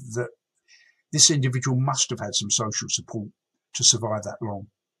mean, this individual must have had some social support to survive that long.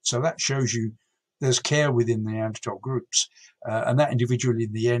 So that shows you there's care within the Neanderthal groups. And that individual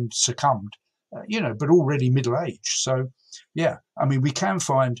in the end succumbed, but already middle-aged. So, yeah, I mean, we can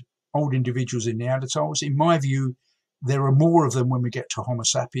find old individuals in Neanderthals. In my view, there are more of them when we get to Homo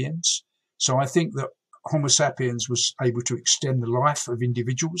sapiens. So I think that Homo sapiens was able to extend the life of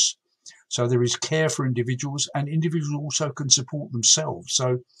individuals. So there is care for individuals, and individuals also can support themselves.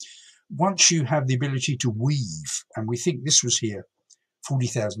 So once you have the ability to weave, and we think this was here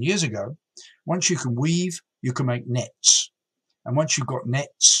 40,000 years ago, once you can weave, you can make nets. And once you've got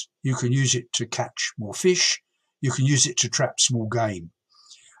nets, you can use it to catch more fish. You can use it to trap small game.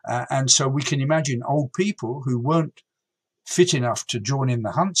 And so we can imagine old people who weren't fit enough to join in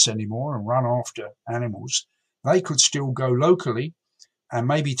the hunts anymore and run after animals. They could still go locally and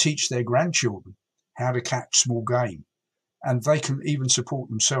maybe teach their grandchildren how to catch small game. And they can even support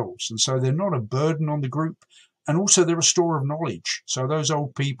themselves. And so they're not a burden on the group. And also they're a store of knowledge. So those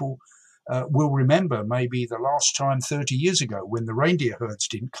old people will remember maybe the last time 30 years ago when the reindeer herds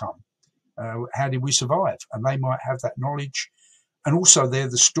didn't come. How did we survive? And they might have that knowledge. And also they're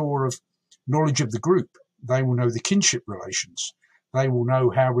the store of knowledge of the group. They will know the kinship relations. They will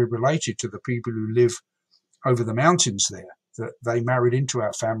know how we're related to the people who live over the mountains there, that they married into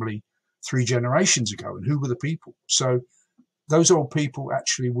our family 3 generations ago, and who were the people. So those old people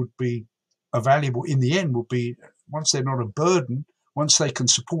actually would be valuable in the end, would be, once they're not a burden, once they can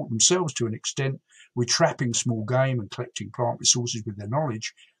support themselves to an extent, we're trapping small game and collecting plant resources with their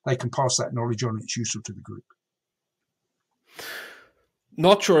knowledge, they can pass that knowledge on, and it's useful to the group.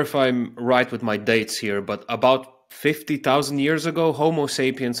 Not sure if I'm right with my dates here, but about 50,000 years ago, Homo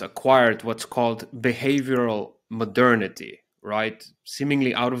sapiens acquired what's called behavioral modernity, right?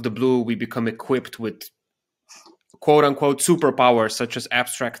 Seemingly out of the blue, we become equipped with quote-unquote superpowers such as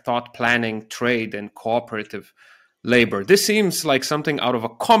abstract thought, planning, trade, and cooperative labor. This seems like something out of a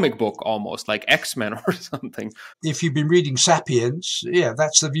comic book almost, like X-Men or something. If you've been reading Sapiens, yeah,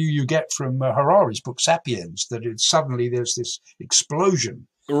 that's the view you get from Harari's book Sapiens, that suddenly there's this explosion.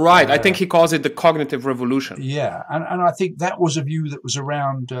 Right, I think he calls it the cognitive revolution. Yeah, and I think that was a view that was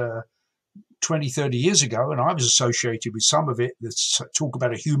around 20, 30 years ago, and I was associated with some of it that talk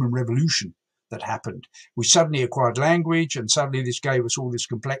about a human revolution that happened. We suddenly acquired language, and suddenly this gave us all this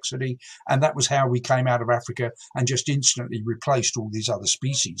complexity, and that was how we came out of Africa and just instantly replaced all these other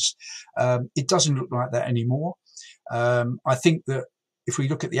species. It doesn't look like that anymore. I think that if we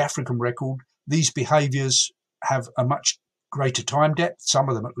look at the African record, these behaviors have a much greater time depth, some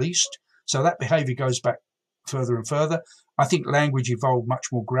of them at least. So that behavior goes back further and further. I think language evolved much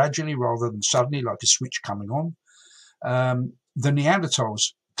more gradually rather than suddenly, like a switch coming on. The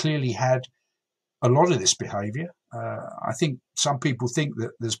Neanderthals clearly had a lot of this behavior. I think some people think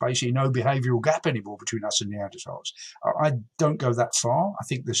that there's basically no behavioral gap anymore between us and Neanderthals. I don't go that far. I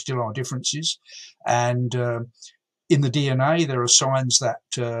think there still are differences. And in the DNA, there are signs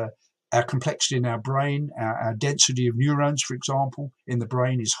that our complexity in our brain, our density of neurons, for example, in the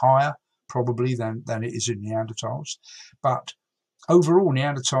brain is higher probably than it is in Neanderthals. But overall,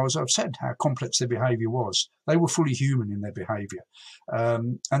 Neanderthals, I've said how complex their behavior was. They were fully human in their behavior.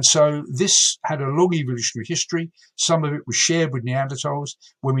 And so this had a long evolutionary history. Some of it was shared with Neanderthals.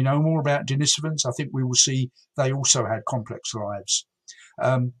 When we know more about Denisovans, I think we will see they also had complex lives.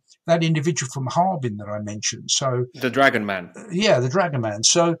 That individual from Harbin that I mentioned. So the Dragon Man. Yeah, the Dragon Man.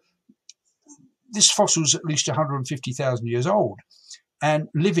 So this fossil is at least 150,000 years old. and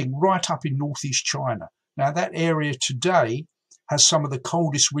living right up in northeast China. Now, that area today has some of the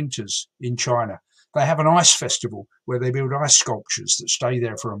coldest winters in China. They have an ice festival where they build ice sculptures that stay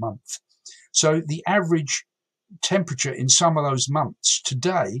there for a month. So the average temperature in some of those months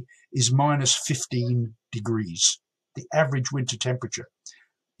today is minus 15 degrees, the average winter temperature.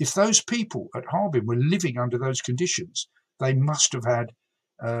 If those people at Harbin were living under those conditions, they must have had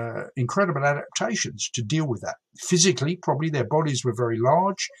incredible adaptations to deal with that. Physically, probably their bodies were very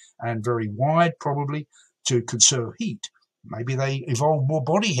large and very wide, probably to conserve heat. Maybe they evolved more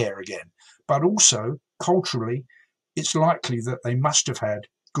body hair again. But also, culturally, it's likely that they must have had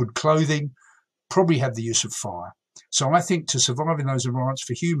good clothing, probably had the use of fire. So I think to survive in those environments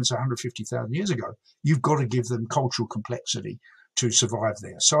for humans 150,000 years ago, you've got to give them cultural complexity to survive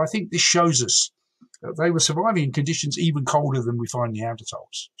there. So I think this shows us that they were surviving in conditions even colder than we find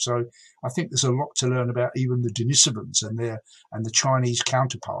Neanderthals. So I think there's a lot to learn about even the Denisovans and the Chinese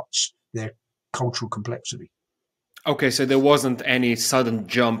counterparts, their cultural complexity. Okay, so there wasn't any sudden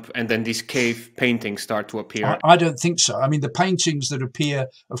jump and then these cave paintings start to appear. I don't think so. I mean, the paintings that appear,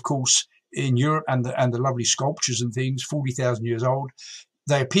 of course, in Europe and the lovely sculptures and things, 40,000 years old,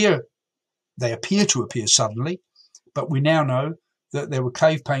 they appear to appear suddenly, but we now know that there were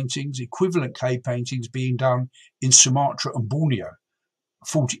cave paintings, equivalent cave paintings being done in Sumatra and Borneo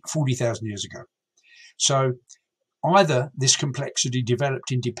 40,000 years ago. So either this complexity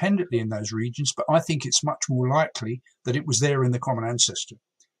developed independently in those regions, but I think it's much more likely that it was there in the common ancestor.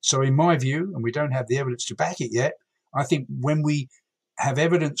 So in my view, and we don't have the evidence to back it yet, I think when we have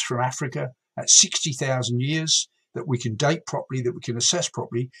evidence from Africa at 60,000 years that we can date properly, that we can assess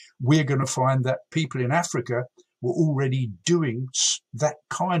properly, we're going to find that people in Africa were already doing that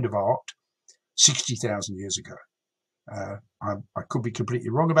kind of art 60,000 years ago. I could be completely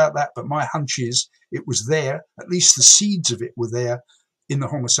wrong about that, but my hunch is it was there, at least the seeds of it were there in the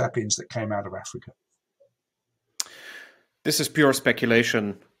Homo sapiens that came out of Africa. This is pure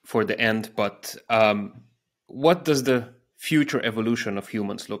speculation for the end, but what does the future evolution of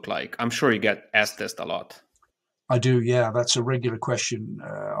humans look like? I'm sure you get asked this a lot. I do, yeah. That's a regular question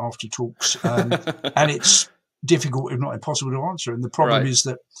after talks. And it's difficult, if not impossible, to answer. And the problem is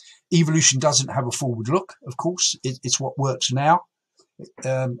that evolution doesn't have a forward look, of course. It's what works now.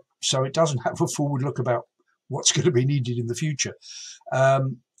 So it doesn't have a forward look about what's going to be needed in the future. I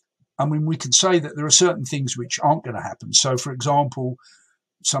mean, we can say that there are certain things which aren't going to happen. So, for example,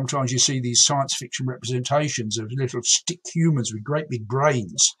 sometimes you see these science fiction representations of little stick humans with great big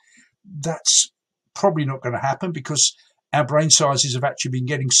brains. That's probably not going to happen because our brain sizes have actually been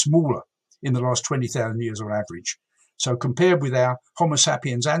getting smaller in the last 20,000 years on average. So compared with our Homo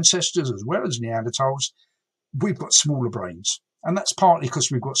sapiens ancestors as well as Neanderthals, we've got smaller brains. And that's partly because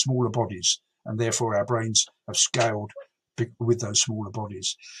we've got smaller bodies and therefore our brains have scaled with those smaller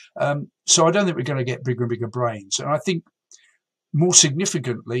bodies. So I don't think we're going to get bigger and bigger brains. And I think more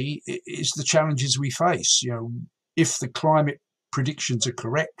significantly is the challenges we face. You know, if the climate predictions are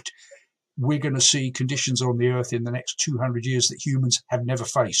correct, we're going to see conditions on the Earth in the next 200 years that humans have never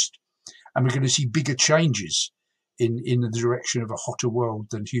faced. And we're going to see bigger changes in the direction of a hotter world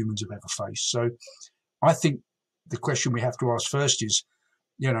than humans have ever faced. So I think the question we have to ask first is,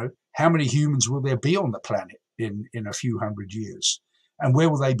 you know, how many humans will there be on the planet in a few hundred years? And where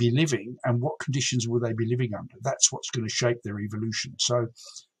will they be living and what conditions will they be living under? That's what's going to shape their evolution. So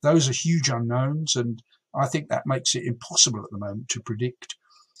those are huge unknowns. And I think that makes it impossible at the moment to predict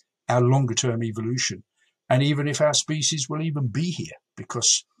our longer term evolution. And even if our species will even be here,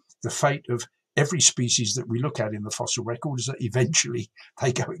 because the fate of every species that we look at in the fossil record is that eventually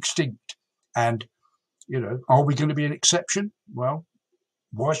they go extinct. And, you know, are we going to be an exception? Well,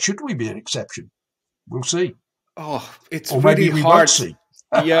 why should we be an exception? We'll see. Oh, it's or really maybe we hard. Won't see.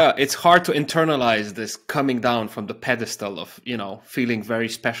 Yeah, it's hard to internalize this coming down from the pedestal of, you know, feeling very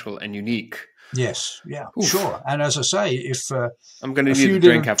special and unique. Yes, yeah, Oof. Sure. And as I say, if I'm going to a need few a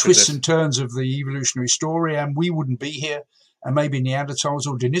drink little after twists this. and turns of the evolutionary story, and we wouldn't be here, and maybe Neanderthals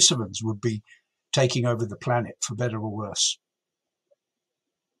or Denisovans would be taking over the planet, for better or worse.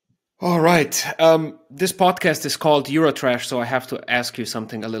 All right. This podcast is called Eurotrash, so I have to ask you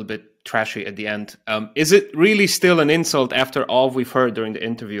something a little bit trashy at the end. Is it really still an insult after all we've heard during the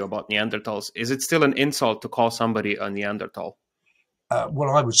interview about Neanderthals? Is it still an insult to call somebody a Neanderthal?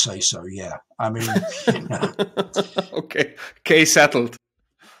 Well, I would say so, yeah. I mean, you know. Okay. Case settled.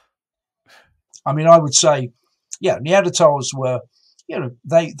 I mean, I would say, yeah, Neanderthals were, you know,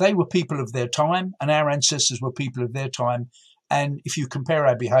 they were people of their time, and our ancestors were people of their time. And if you compare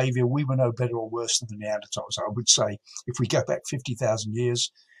our behavior, we were no better or worse than the Neanderthals. I would say if we go back 50,000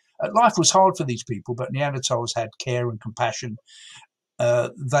 years, life was hard for these people, but Neanderthals had care and compassion.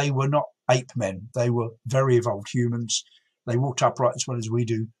 they were not ape men. They were very evolved humans. They walked upright as well as we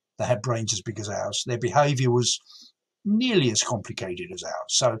do. They had brains as big as ours. Their behaviour was nearly as complicated as ours.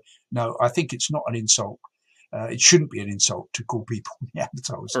 So, no, I think it's not an insult. It shouldn't be an insult to call people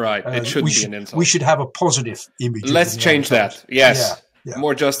Neanderthals. Right, it shouldn't be an insult. We should have a positive image. Let's change that. Yes,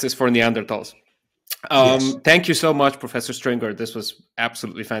 more justice for Neanderthals. Yes. Thank you so much, Professor Stringer. This was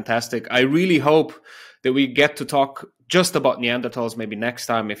absolutely fantastic. I really hope that we get to talk just about Neanderthals maybe next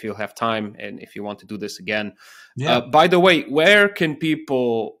time if you'll have time and if you want to do this again. Yeah. By the way, where can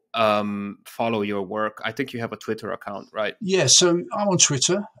people follow your work? I think you have a Twitter account, right? Yeah, so I'm on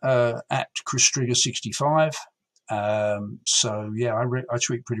Twitter at ChrisStringer65. So yeah, I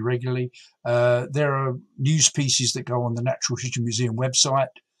tweet pretty regularly. There are news pieces that go on the Natural History Museum website,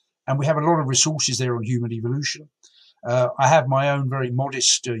 and we have a lot of resources there on human evolution. I have my own very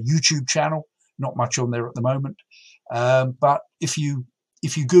modest YouTube channel, not much on there at the moment. But if you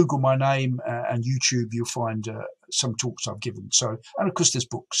Google my name and YouTube, you'll find some talks I've given. So, and of course, there's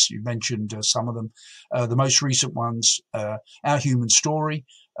books. You mentioned some of them. The most recent ones, Our Human Story,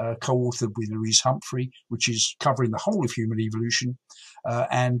 co-authored with Louise Humphrey, which is covering the whole of human evolution,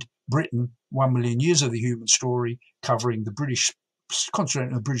 and Britain, 1 million years of the human story, covering the British,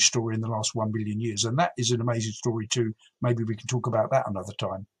 concentrating on the British story in the last 1 billion years. And that is an amazing story too. Maybe we can talk about that another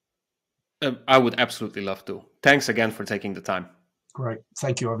time. I would absolutely love to. Thanks again for taking the time. Great.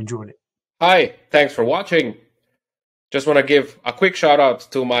 Thank you. I've enjoyed it. Hi. Thanks for watching. Just want to give a quick shout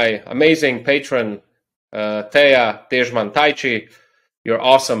out to my amazing patron, Thea Tejman Taichi. You're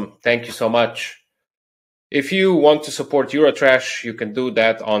awesome. Thank you so much. If you want to support Eurotrash, you can do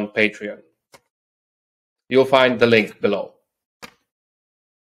that on Patreon. You'll find the link below.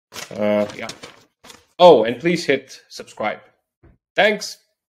 Yeah. Oh, and please hit subscribe. Thanks.